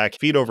sailing back,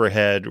 feet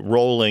overhead,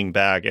 rolling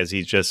back as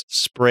he's just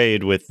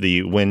sprayed with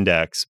the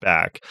Windex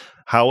back.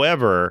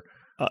 However,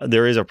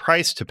 there is a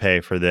price to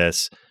pay for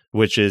this,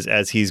 which is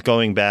as he's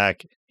going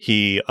back,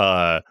 he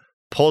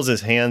pulls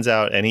his hands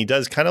out and he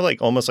does kind of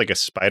like almost like a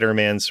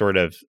Spider-Man sort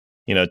of,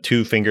 you know,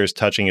 2 fingers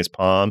touching his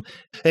palm.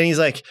 And he's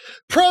like,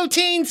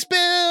 protein spill!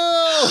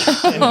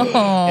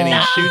 and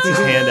he shoots his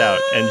hand out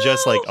and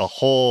just like a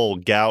whole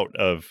gout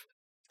of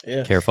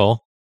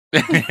Careful.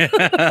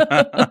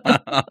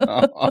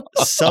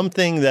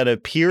 something that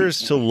appears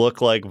to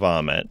look like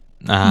vomit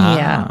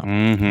Yeah.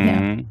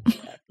 Mm-hmm.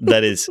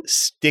 that is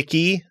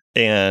sticky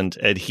and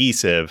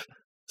adhesive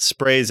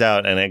sprays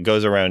out and it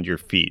goes around your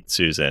feet,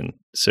 Susan.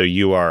 So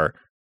you are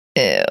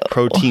Ew.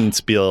 protein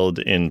spilled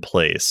in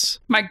place.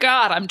 My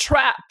God, I'm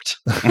trapped.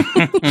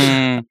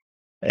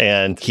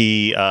 And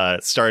he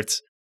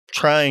starts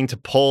trying to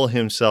pull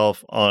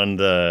himself on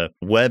the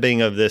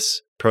webbing of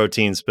this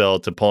protein spill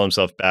to pull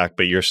himself back,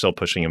 but you're still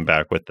pushing him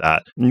back with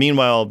that.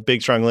 Meanwhile,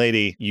 Big Strong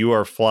Lady, you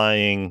are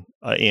flying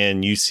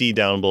in. You see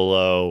down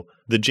below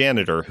the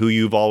janitor, who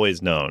you've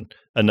always known,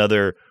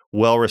 another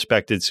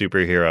well-respected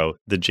superhero,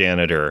 the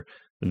janitor.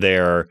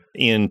 They're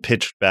in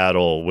pitched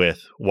battle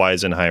with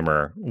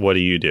Weisenheimer. What do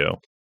you do?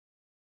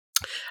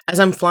 As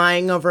I'm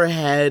flying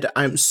overhead,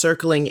 I'm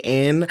circling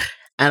in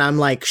and I'm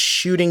like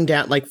shooting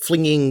down, like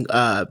flinging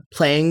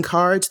playing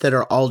cards that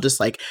are all just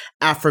like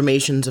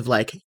affirmations of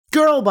like,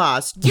 girl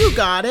boss, you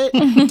got it.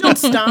 Don't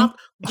stop.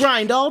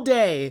 Grind all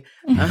day.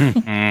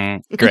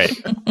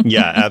 Great.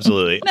 Yeah,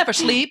 absolutely. Never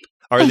sleep.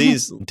 Are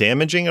these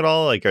damaging at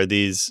all? Like, are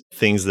these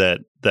things that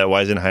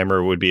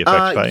Weisenheimer would be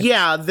affected by?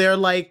 Yeah, they're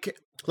like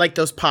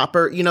those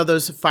popper, you know,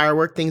 those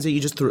firework things that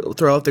you just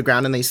throw off the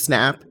ground and they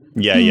snap.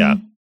 Yeah, yeah.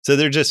 So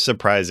they're just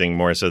surprising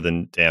more so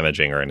than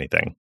damaging or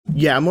anything.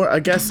 Yeah, more, I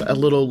guess, a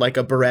little like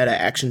a Beretta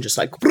action, just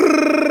like.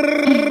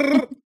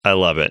 I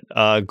love it.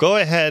 Go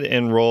ahead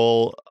and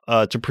roll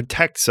to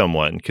protect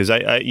someone, because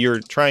you're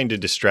trying to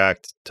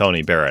distract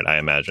Tony Barrett, I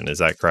imagine. Is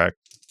that correct?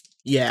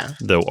 Yeah.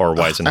 Or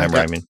Weisenheimer,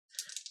 I mean.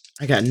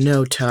 I got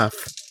no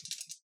tough.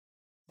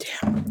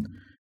 Damn.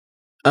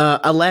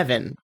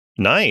 11.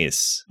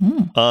 Nice.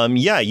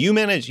 Yeah,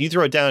 you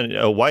throw it down.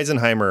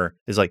 Weisenheimer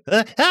is like,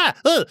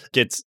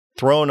 gets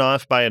thrown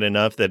off by it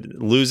enough that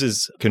it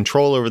loses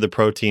control over the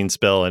protein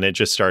spill, and it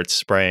just starts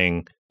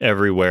spraying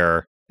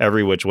everywhere,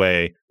 every which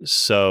way.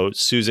 So,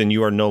 Susan,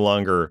 you are no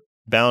longer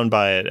bound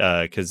by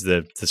it because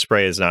the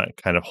spray is not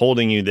kind of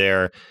holding you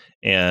there.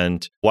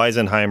 And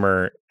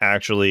Weisenheimer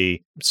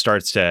actually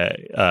starts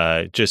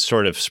to just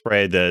sort of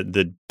spray.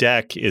 The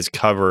deck is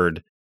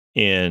covered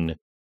in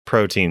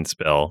protein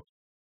spill.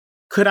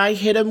 Could I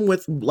hit him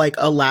with like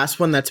a last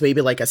one that's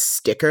maybe like a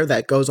sticker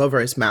that goes over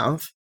his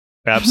mouth?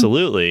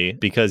 Absolutely,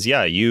 because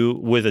you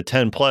with a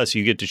 10 plus,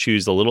 you get to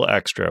choose a little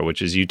extra,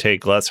 which is you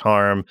take less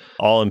harm,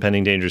 all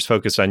impending dangers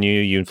focused on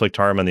you, you inflict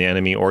harm on the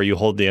enemy, or you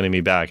hold the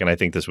enemy back. And I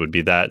think this would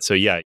be that. So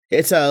yeah.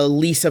 It's a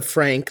Lisa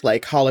Frank,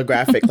 like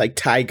holographic, like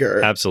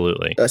tiger.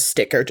 Absolutely. A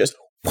sticker, just,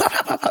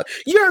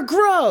 you're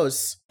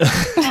gross.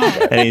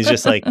 And he's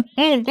just like,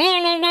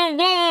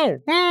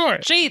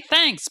 Gee,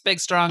 thanks, big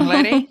strong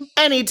lady.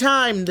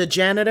 Anytime, the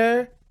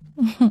janitor.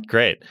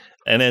 Great.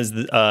 And as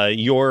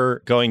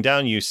you're going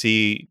down, you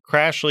see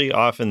Crashly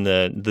off in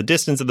the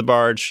distance of the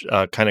barge,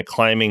 kind of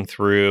climbing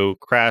through.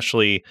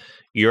 Crashly,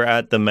 you're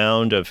at the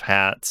mound of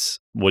hats.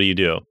 What do you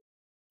do?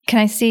 Can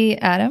I see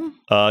Adam?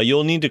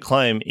 You'll need to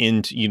climb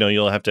into,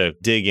 you'll have to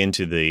dig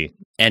into the...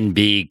 And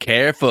be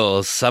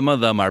careful. Some of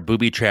them are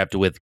booby-trapped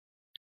with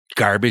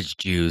garbage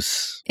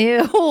juice.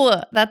 Ew,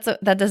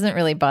 that doesn't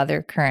really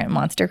bother current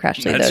Monster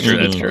Crashly, That's though, true, to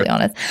be that's totally true.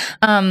 honest.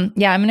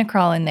 Yeah, I'm going to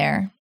crawl in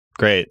there.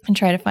 Great. And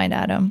try to find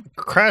Adam.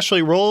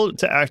 Crashly, roll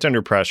to act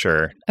under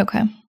pressure.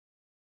 Okay.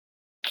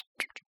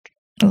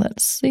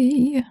 Let's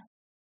see.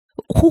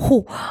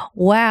 Ooh,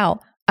 wow.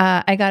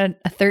 I got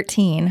a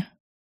 13.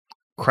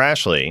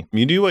 Crashly,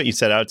 you do what you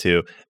set out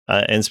to.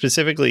 And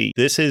specifically,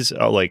 this is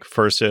like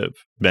first of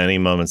many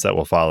moments that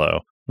will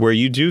follow, where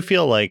you do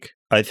feel like,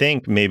 I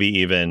think maybe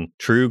even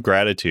true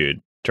gratitude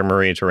to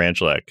Maria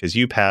Tarantula, because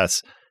you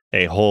pass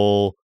a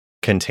whole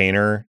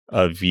container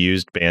of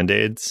used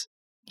Band-Aids.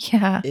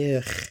 Yeah.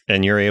 Ugh.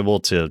 And you're able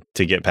to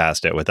get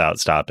past it without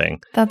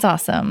stopping. That's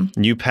awesome.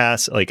 You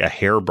pass like a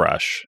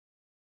hairbrush,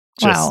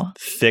 just Wow.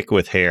 thick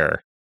with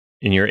hair,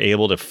 and you're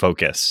able to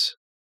focus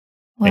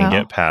Wow. and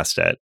get past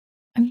it.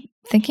 I'm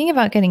thinking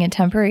about getting a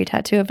temporary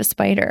tattoo of a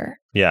spider.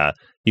 Yeah.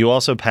 You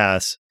also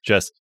pass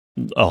just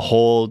a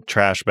whole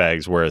trash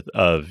bag's worth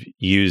of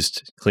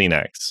used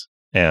Kleenex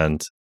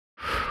and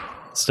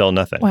still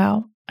nothing.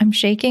 Wow. I'm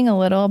shaking a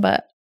little,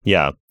 but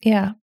Yeah.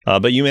 yeah.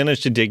 But you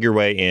managed to dig your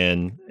way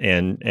in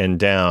and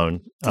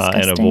down and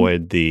Disgusting.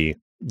 avoid the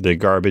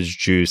garbage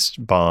juice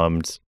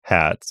bombed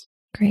hats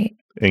Great.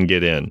 and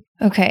get in.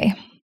 Okay.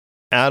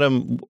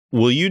 Adam,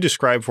 will you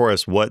describe for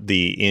us what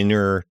the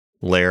inner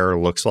lair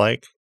looks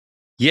like?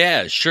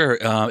 Yeah, sure.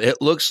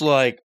 It looks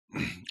like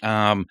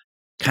kind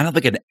of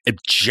like a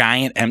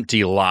giant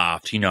empty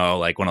loft,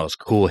 like one of those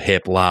cool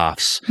hip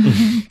lofts.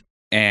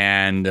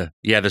 And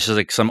yeah, there's just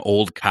like some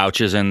old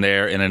couches in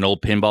there and an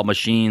old pinball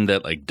machine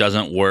that like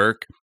doesn't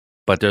work.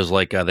 But there's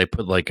like they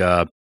put like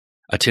a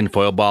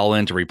tinfoil ball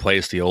in to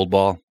replace the old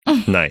ball.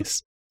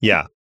 Nice.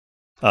 Yeah.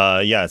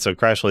 So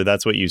Crashly,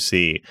 that's what you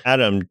see.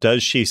 Adam,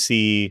 does she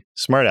see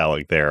Smart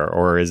Alec there,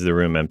 or is the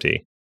room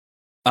empty?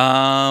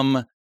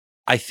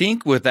 I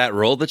think with that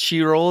roll that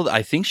she rolled,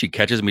 I think she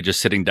catches me just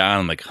sitting down.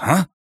 I'm like,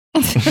 huh?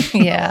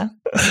 Yeah.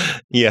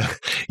 Yeah,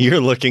 you're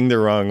looking the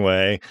wrong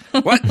way.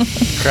 What?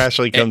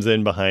 Crashly comes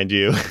in behind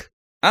you.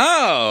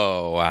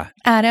 Oh,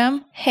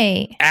 Adam,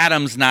 hey.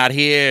 Adam's not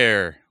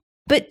here.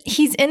 But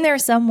he's in there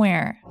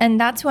somewhere, and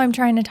that's who I'm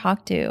trying to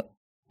talk to.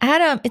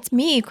 Adam, it's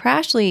me,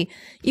 Crashly.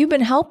 You've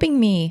been helping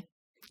me.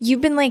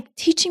 You've been like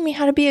teaching me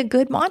how to be a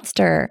good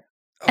monster.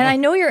 And I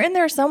know you're in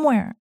there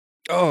somewhere.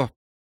 Oh,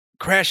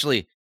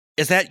 Crashly,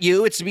 is that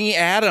you? It's me,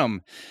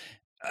 Adam.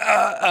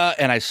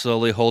 And I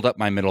slowly hold up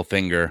my middle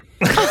finger.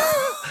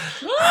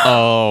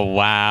 Oh,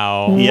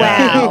 wow.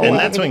 Yeah, Wow. and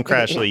that's when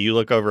Crashly, you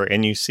look over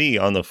and you see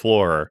on the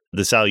floor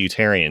the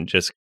salutarian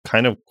just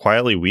kind of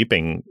quietly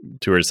weeping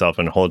to herself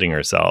and holding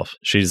herself.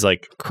 She's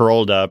like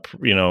curled up,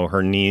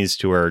 her knees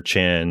to her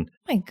chin.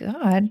 Oh my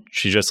God.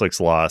 She just looks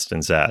lost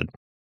and sad.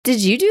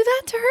 Did you do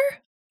that to her?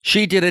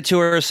 She did it to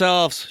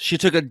herself. She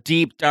took a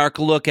deep, dark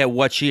look at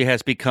what she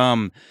has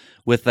become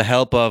with the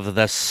help of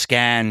the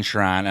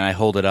Scantron, and I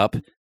hold it up.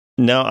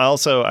 Now,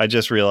 also, I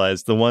just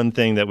realized the one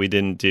thing that we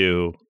didn't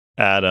do,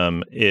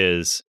 Adam,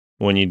 is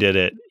when you did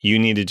it, you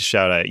needed to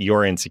shout out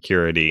your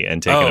insecurity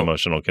and take an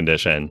emotional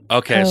condition.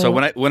 Okay, so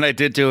Oh. when I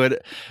did do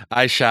it,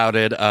 I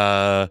shouted,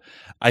 I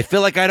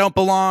feel like I don't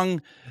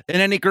belong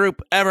in any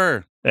group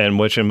ever. And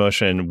which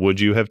emotion would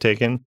you have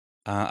taken?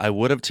 I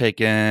would have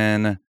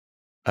taken,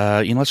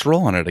 let's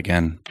roll on it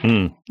again.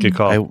 Good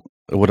call.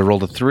 I would have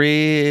rolled a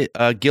 3.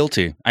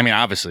 Guilty. I mean,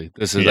 obviously,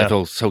 I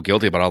feel so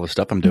guilty about all the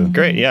stuff I'm doing.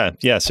 Great.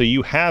 Yeah. So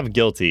you have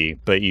guilty,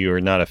 but you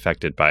are not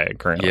affected by it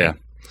currently.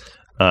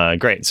 Yeah.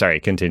 Great. Sorry.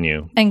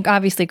 Continue. And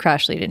obviously,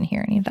 Crashly didn't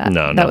hear any of that.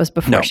 No. That was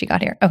before she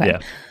got here. Okay.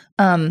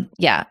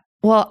 Yeah.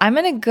 Well, I'm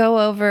going to go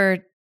over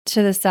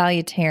to the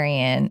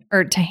Salutarian,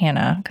 or to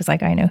Hannah, because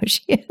like I know who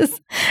she is,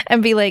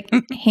 and be like,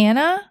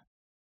 Hannah,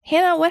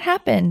 what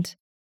happened?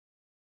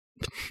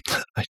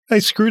 I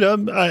screwed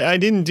up. I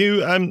didn't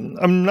do.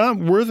 I'm not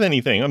worth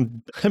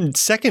anything. I'm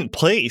second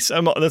place.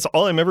 That's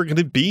all I'm ever going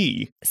to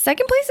be.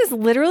 Second place is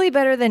literally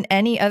better than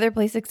any other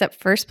place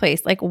except first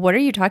place. Like, what are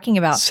you talking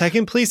about?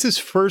 Second place is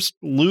first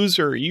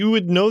loser. You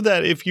would know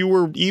that if you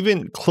were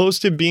even close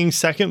to being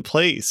second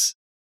place.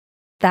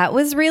 That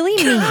was really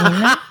mean.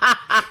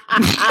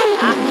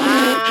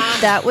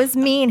 That was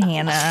mean,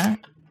 Hannah.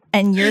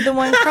 And you're the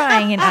one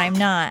crying and I'm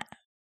not.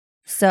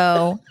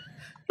 So.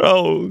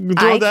 Oh,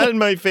 throw that in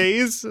my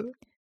face?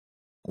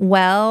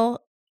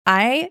 Well,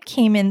 I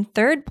came in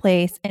third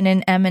place in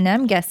an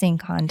M&M guessing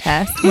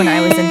contest when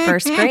I was in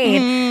first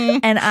grade.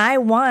 And I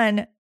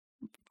won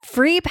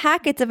free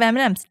packets of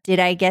M&Ms. Did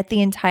I get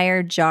the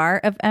entire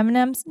jar of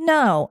M&Ms?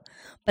 No.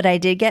 But I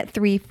did get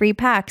 3 free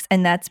packs,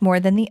 and that's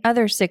more than the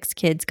other 6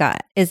 kids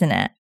got, isn't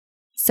it?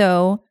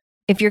 So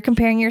if you're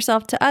comparing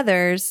yourself to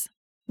others,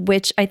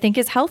 which I think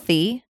is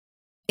healthy,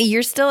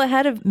 you're still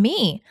ahead of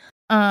me.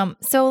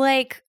 So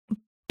like,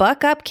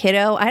 buck up,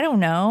 kiddo. I don't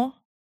know.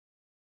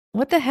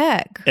 What the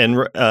heck?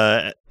 And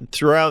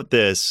throughout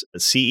this,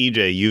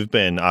 CEJ, you've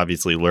been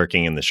obviously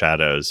lurking in the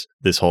shadows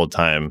this whole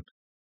time,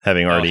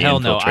 having already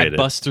infiltrated.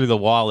 No, I bust through the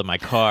wall in my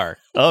car.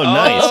 Oh,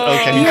 nice.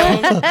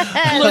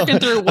 Okay. Looking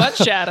through what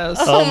shadows?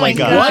 Oh my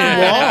God.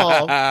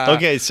 What wall?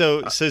 Okay,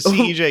 so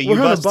CEJ, you We're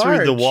on a bust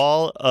through the barge.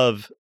 wall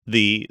of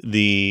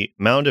the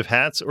mound of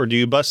hats, or do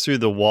you bust through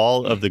the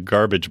wall of the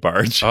garbage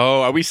barge?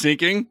 Oh, are we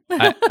sinking?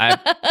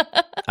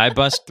 I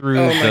bust through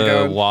Oh my the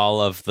God.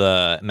 wall of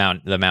the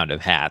mound of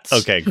hats.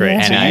 Okay, great.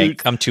 Yeah. So And I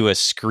come to a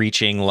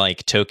screeching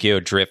like Tokyo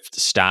Drift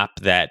stop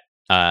that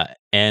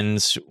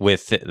ends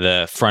with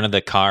the front of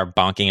the car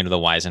bonking into the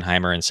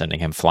Weisenheimer and sending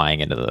him flying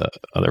into the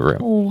other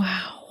room.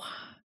 Wow.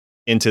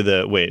 into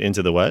the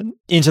what?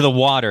 Into the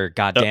water,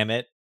 God damn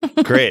it.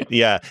 Great.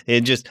 Yeah.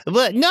 It just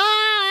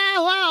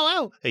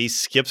no. He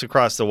skips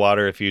across the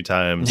water a few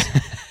times.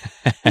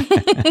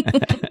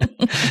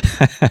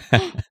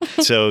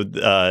 So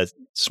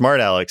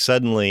Smart Alex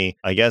suddenly,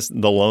 I guess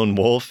the lone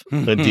wolf,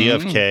 the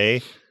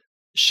DFK,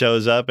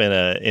 shows up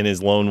in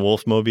his lone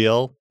wolf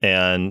mobile,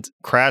 and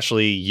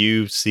Crashly,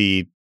 you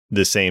see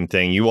the same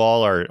thing. You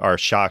all are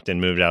shocked and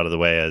moved out of the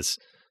way as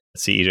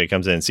CEJ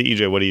comes in.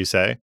 CEJ, what do you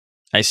say?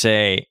 I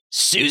say,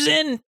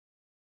 Susan.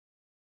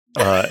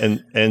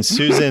 And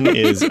Susan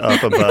is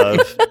up above,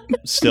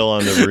 still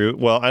on the roof.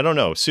 Well, I don't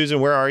know.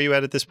 Susan, where are you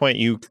at this point?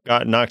 You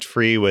got knocked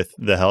free with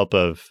the help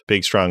of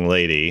Big Strong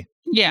Lady.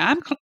 Yeah,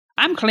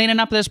 I'm cleaning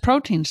up this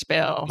protein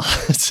spill.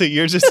 So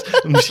you're just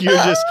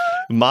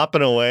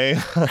mopping away.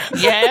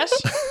 Yes.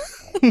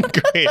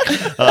 Great.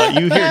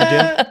 You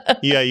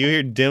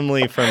hear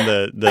dimly from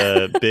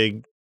the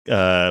big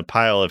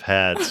pile of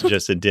hats,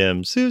 just a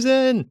dim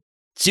Susan,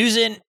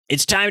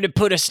 it's time to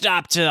put a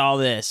stop to all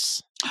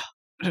this.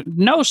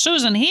 No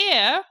Susan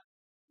here.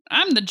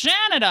 I'm the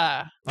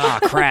janitor. Oh,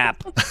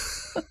 crap.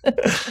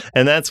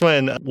 And that's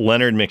when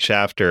Leonard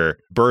McShafter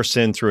bursts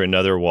in through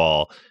another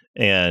wall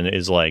and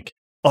is like,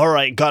 all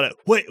right, got it.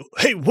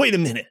 Wait a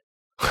minute.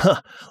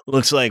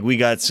 Looks like we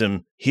got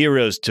some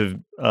heroes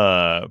to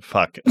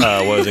fuck.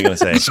 What was I going to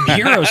say? Some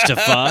heroes to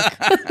fuck.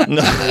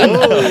 No.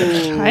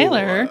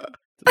 Tyler.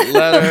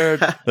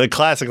 Leonard. The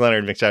classic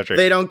Leonard McShafter.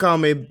 They don't call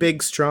me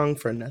Big Strong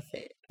for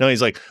nothing. No,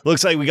 he's like,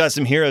 looks like we got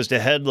some heroes to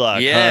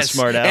headlock. Yes. Huh,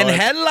 Smart And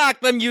Alex? headlock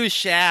them you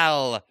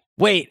shall.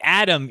 Wait,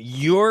 Adam,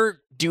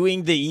 you're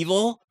doing the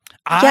evil?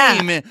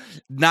 I'm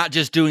not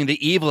just doing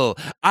the evil.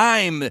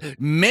 I'm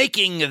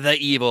making the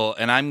evil.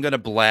 And I'm going to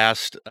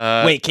blast.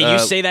 Wait, can you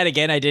say that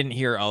again? I didn't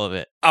hear all of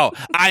it. Oh,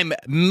 I'm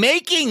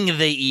making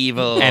the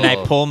evil. And I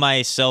pull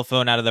my cell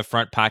phone out of the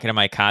front pocket of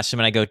my costume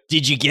and I go,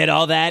 did you get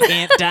all that,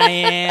 Aunt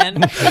Diane?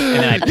 And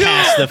then I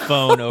pass the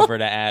phone over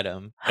to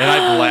Adam. And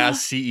I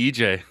blast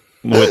CEJ.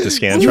 With the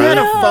Scantron. You had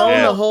a phone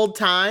Yeah. the whole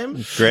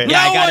time? Great.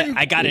 Yeah,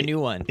 I got a new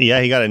one. Yeah,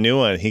 he got a new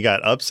one. He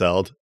got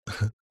upselled.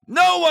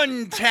 No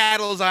one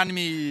tattles on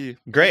me.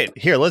 Great.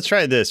 Here, let's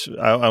try this.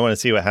 I want to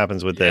see what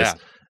happens with this.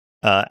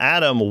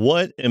 Adam,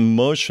 what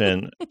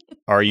emotion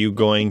are you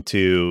going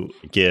to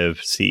give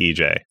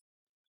CEJ?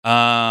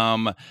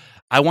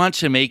 I want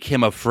to make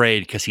him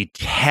afraid because he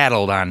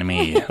tattled on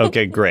me.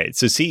 Okay, great.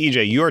 So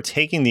CEJ, you are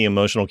taking the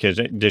emotional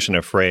condition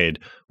afraid.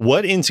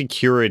 What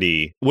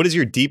insecurity, what is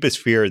your deepest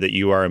fear that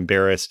you are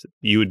embarrassed,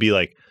 you would be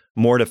like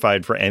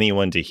mortified for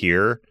anyone to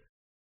hear?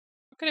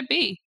 What could it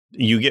be?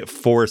 You get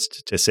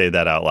forced to say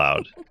that out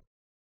loud.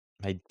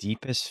 My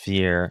deepest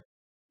fear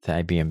that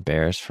I'd be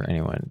embarrassed for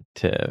anyone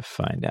to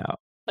find out.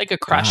 Like a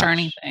crush or Gosh.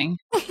 anything.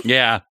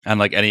 Yeah. And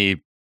like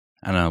any,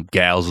 I don't know,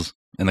 gals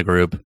in the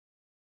group.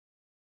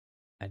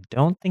 I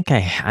don't think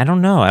I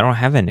don't know. I don't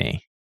have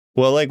any.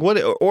 Well, like what,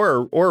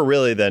 or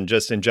really then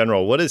just in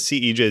general, what is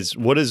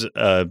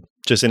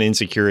just an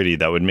insecurity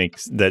that would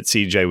make that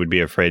CJ would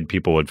be afraid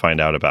people would find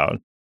out about?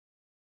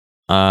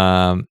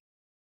 And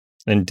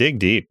dig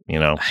deep,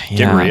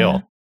 get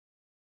real.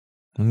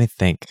 Let me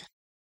think.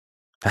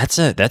 That's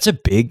a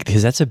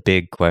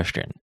big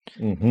question.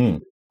 Mm-hmm.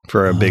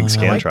 For a big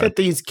Scantron. I like that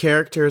these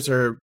characters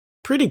are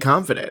pretty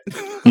confident.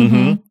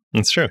 Mm-hmm.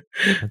 It's true.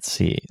 Let's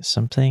see.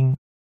 Something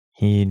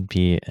he'd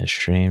be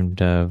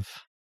ashamed of.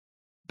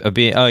 Like,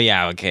 be like,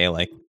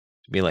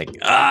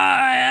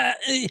 I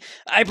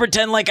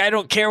pretend like I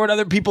don't care what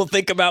other people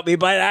think about me,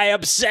 but I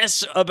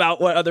obsess about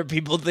what other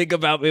people think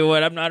about me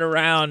when I'm not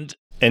around.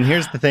 And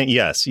here's the thing.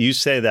 Yes, you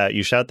say that,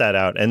 you shout that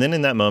out. And then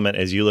in that moment,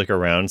 as you look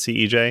around,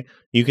 CEJ,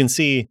 you can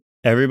see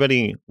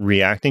everybody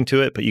reacting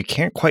to it, but you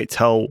can't quite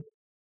tell,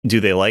 do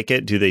they like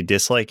it? Do they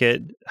dislike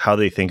it? How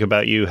they think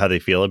about you, how they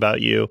feel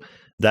about you.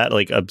 That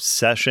like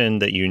obsession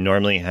that you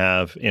normally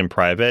have in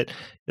private,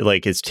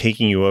 like it's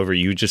taking you over.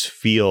 You just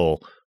feel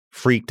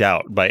freaked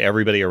out by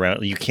everybody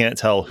around. You can't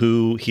tell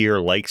who here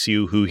likes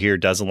you, who here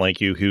doesn't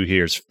like you, who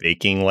here's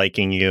faking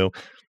liking you.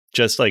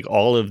 Just like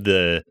all of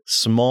the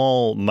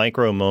small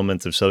micro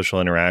moments of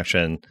social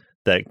interaction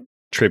that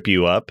trip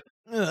you up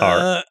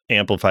are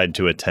amplified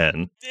to a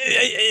 10.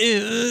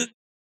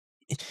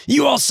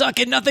 You all suck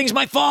and nothing's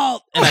my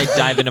fault. And I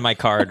dive into my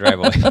car and drive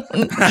away.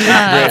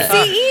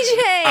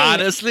 CEJ!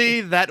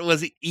 Honestly, that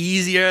was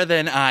easier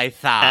than I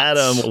thought.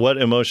 Adam, what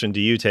emotion do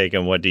you take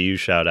and what do you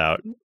shout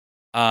out?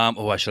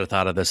 I should have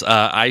thought of this.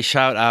 I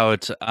shout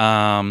out...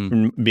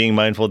 being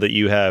mindful that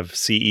you have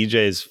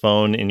CEJ's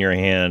phone in your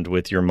hand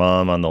with your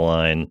mom on the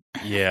line.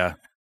 Yeah.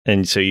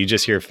 And so you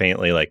just hear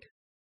faintly like,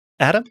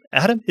 Adam,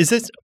 is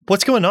this...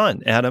 What's going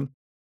on, Adam?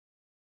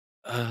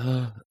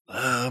 I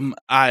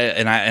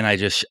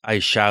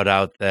shout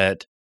out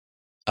that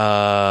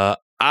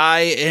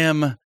I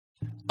am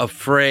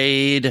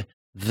afraid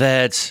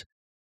that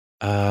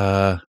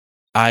I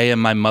am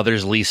my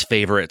mother's least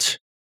favorite.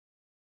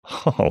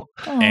 Oh.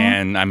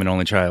 And I'm an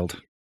only child.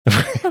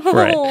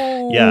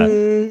 Right.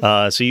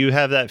 Yeah. So you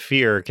have that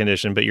fear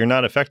condition, but you're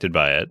not affected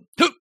by it.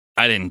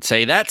 I didn't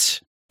say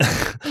that.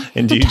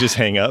 And do you just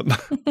hang up?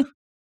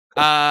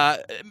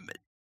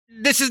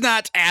 This is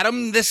not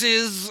Adam. This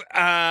is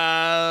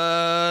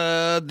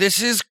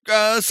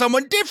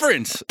someone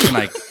different. And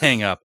I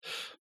hang up.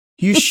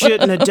 You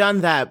shouldn't have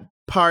done that,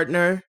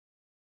 partner.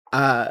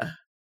 And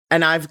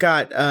I've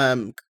got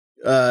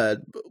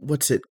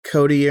what's it,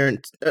 Cody or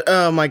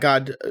oh my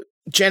God,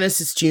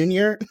 Genesis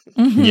Jr.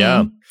 Mm-hmm.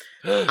 Yeah.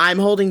 I'm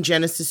holding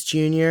Genesis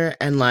Jr.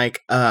 and like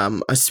a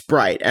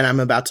Sprite, and I'm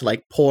about to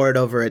like pour it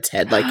over its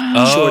head, like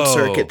short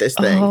circuit this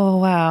thing. Oh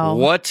wow!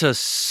 What a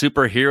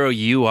superhero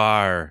you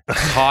are!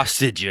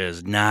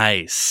 Hostages,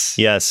 nice.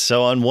 Yes.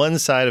 So on one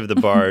side of the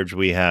barge,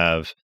 we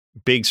have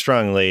big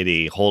strong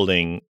lady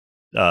holding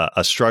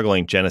a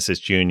struggling Genesis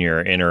Jr.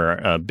 in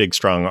her big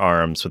strong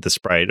arms with the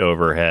Sprite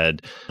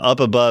overhead. Up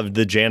above,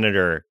 the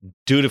janitor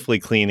dutifully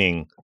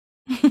cleaning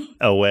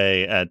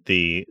away at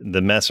the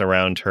mess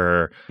around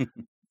her.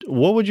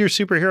 What would your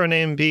superhero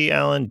name be,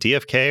 Alan?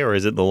 DFK, or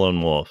is it the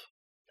Lone Wolf?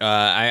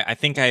 I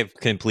think I've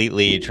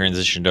completely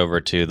transitioned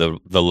over to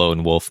the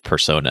Lone Wolf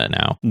persona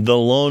now. The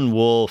Lone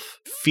Wolf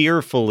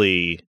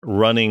fearfully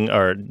running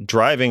or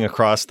driving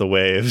across the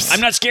waves.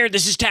 I'm not scared.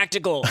 This is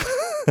tactical.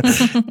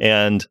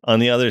 And on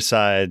the other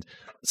side,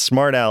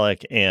 Smart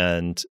Alec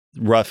and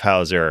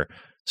Roughhouser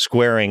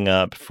squaring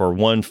up for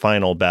one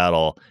final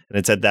battle. And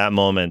it's at that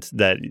moment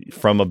that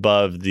from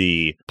above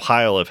the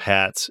pile of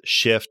hats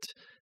shift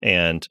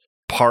and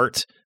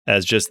part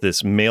as just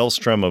this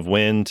maelstrom of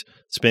wind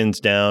spins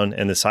down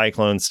and the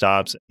cyclone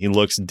stops. He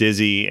looks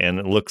dizzy and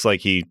it looks like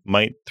he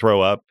might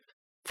throw up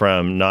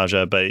from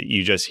nausea, but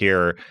you just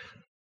hear,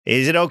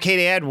 "Is it okay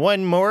to add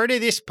one more to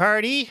this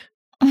party?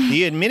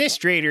 The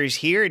administrator's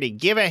here to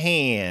give a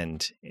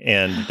hand."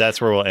 And that's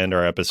where we'll end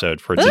our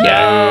episode for today.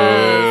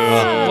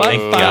 Well,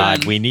 thank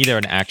God. We need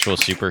an actual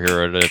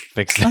superhero to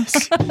fix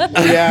this.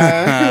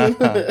 Yeah.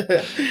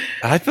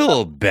 I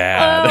feel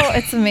bad. Oh,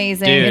 it's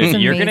amazing. Dude, it's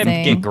you're going to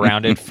amazing. get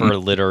grounded for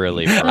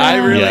literally forever. I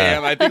really Yeah.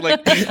 am. I think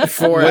like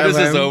when this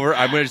is over,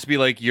 I'm gonna just be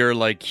like you're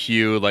like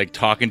Hugh, like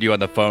talking to you on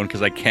the phone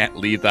because I can't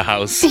leave the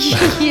house.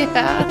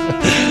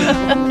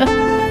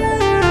 Yeah.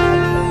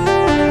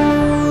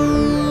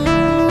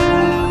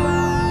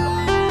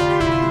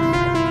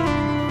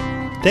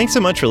 Thanks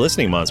so much for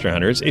listening, Monster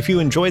Hunters. If you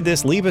enjoyed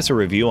this, leave us a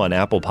review on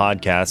Apple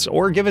Podcasts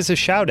or give us a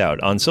shout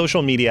out on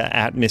social media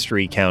at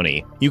Mystery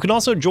County. You can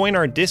also join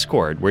our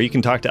Discord, where you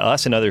can talk to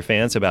us and other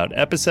fans about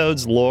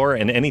episodes, lore,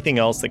 and anything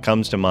else that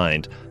comes to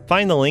mind.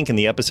 Find the link in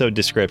the episode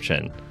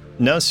description.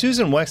 Now,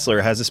 Susan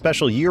Wexler has a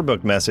special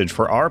yearbook message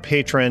for our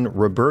patron,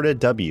 Roberta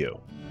W.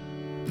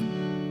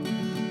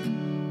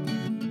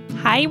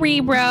 Hi,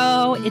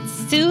 Rebro. It's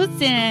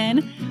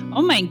Susan.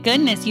 Oh my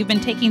goodness, you've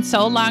been taking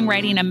so long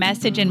writing a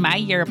message in my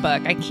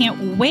yearbook. I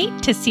can't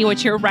wait to see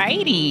what you're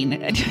writing.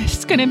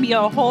 It's going to be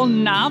a whole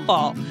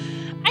novel.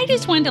 I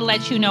just wanted to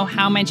let you know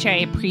how much I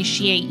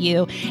appreciate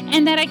you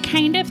and that I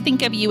kind of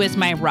think of you as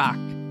my rock.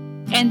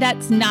 And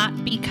that's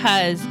not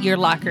because your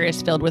locker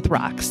is filled with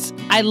rocks.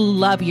 I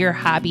love your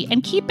hobby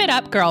and keep it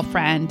up,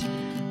 girlfriend.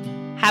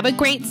 Have a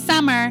great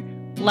summer.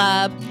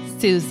 Love,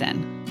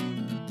 Susan.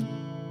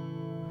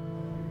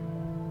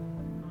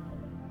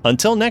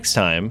 Until next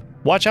time,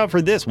 watch out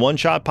for this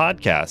one-shot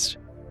podcast.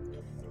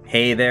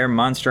 Hey there,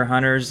 Monster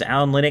Hunters.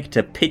 Alan Linick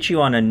to pitch you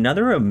on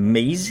another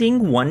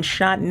amazing One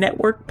Shot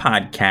Network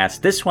podcast.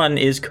 This one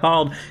is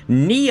called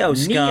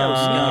Neoscum.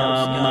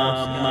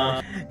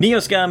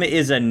 Neoscum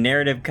is a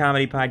narrative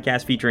comedy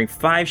podcast featuring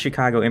 5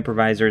 Chicago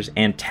improvisers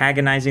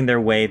antagonizing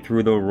their way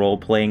through the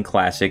role-playing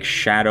classic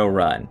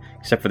Shadowrun.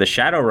 Except for the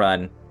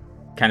Shadowrun,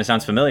 kind of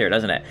sounds familiar,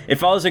 doesn't it? It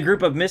follows a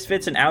group of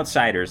misfits and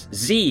outsiders.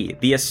 Z,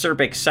 the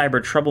acerbic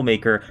cyber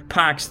troublemaker.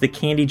 Pox, the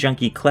candy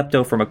junkie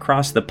klepto from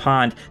across the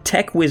pond.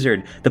 Tech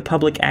Wizard, the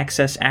public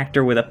access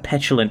actor with a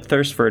petulant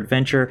thirst for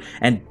adventure.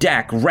 And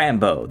Dak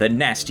Rambo, the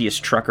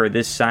nastiest trucker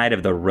this side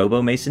of the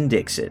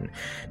Robo-Mason-Dixon.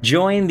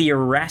 Join the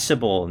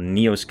irascible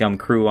Neoscum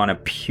crew on a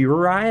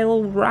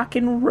puerile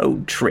rockin'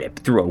 road trip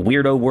through a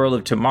weirdo world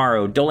of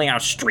tomorrow, doling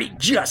out street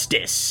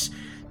justice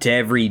to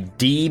every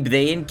deeb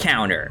they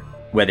encounter,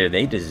 whether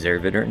they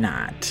deserve it or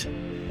not.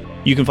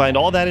 You can find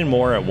all that and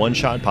more at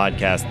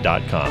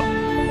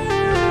oneshotpodcast.com.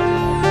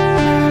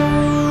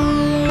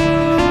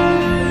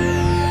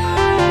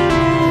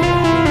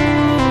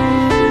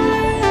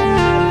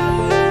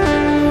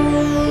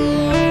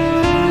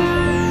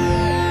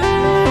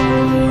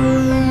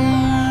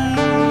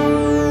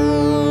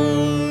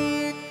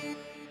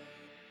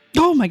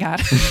 Oh my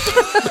God.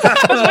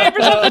 I was waiting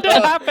for something to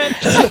happen.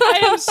 I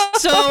am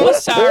so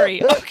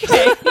sorry.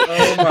 Okay.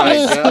 Oh my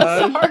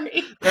God.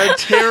 Sorry. That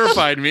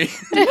terrified me.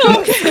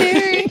 I'm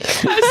scary.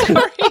 I'm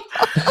sorry.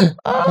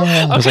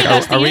 I was Okay,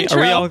 that's the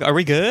intro. are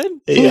we good?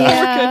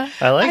 Yeah.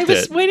 I liked I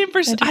was it. waiting for,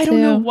 I did I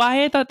don't know too.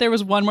 why I thought there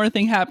was one more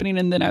thing happening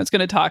and then I was going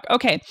to talk.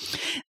 Okay.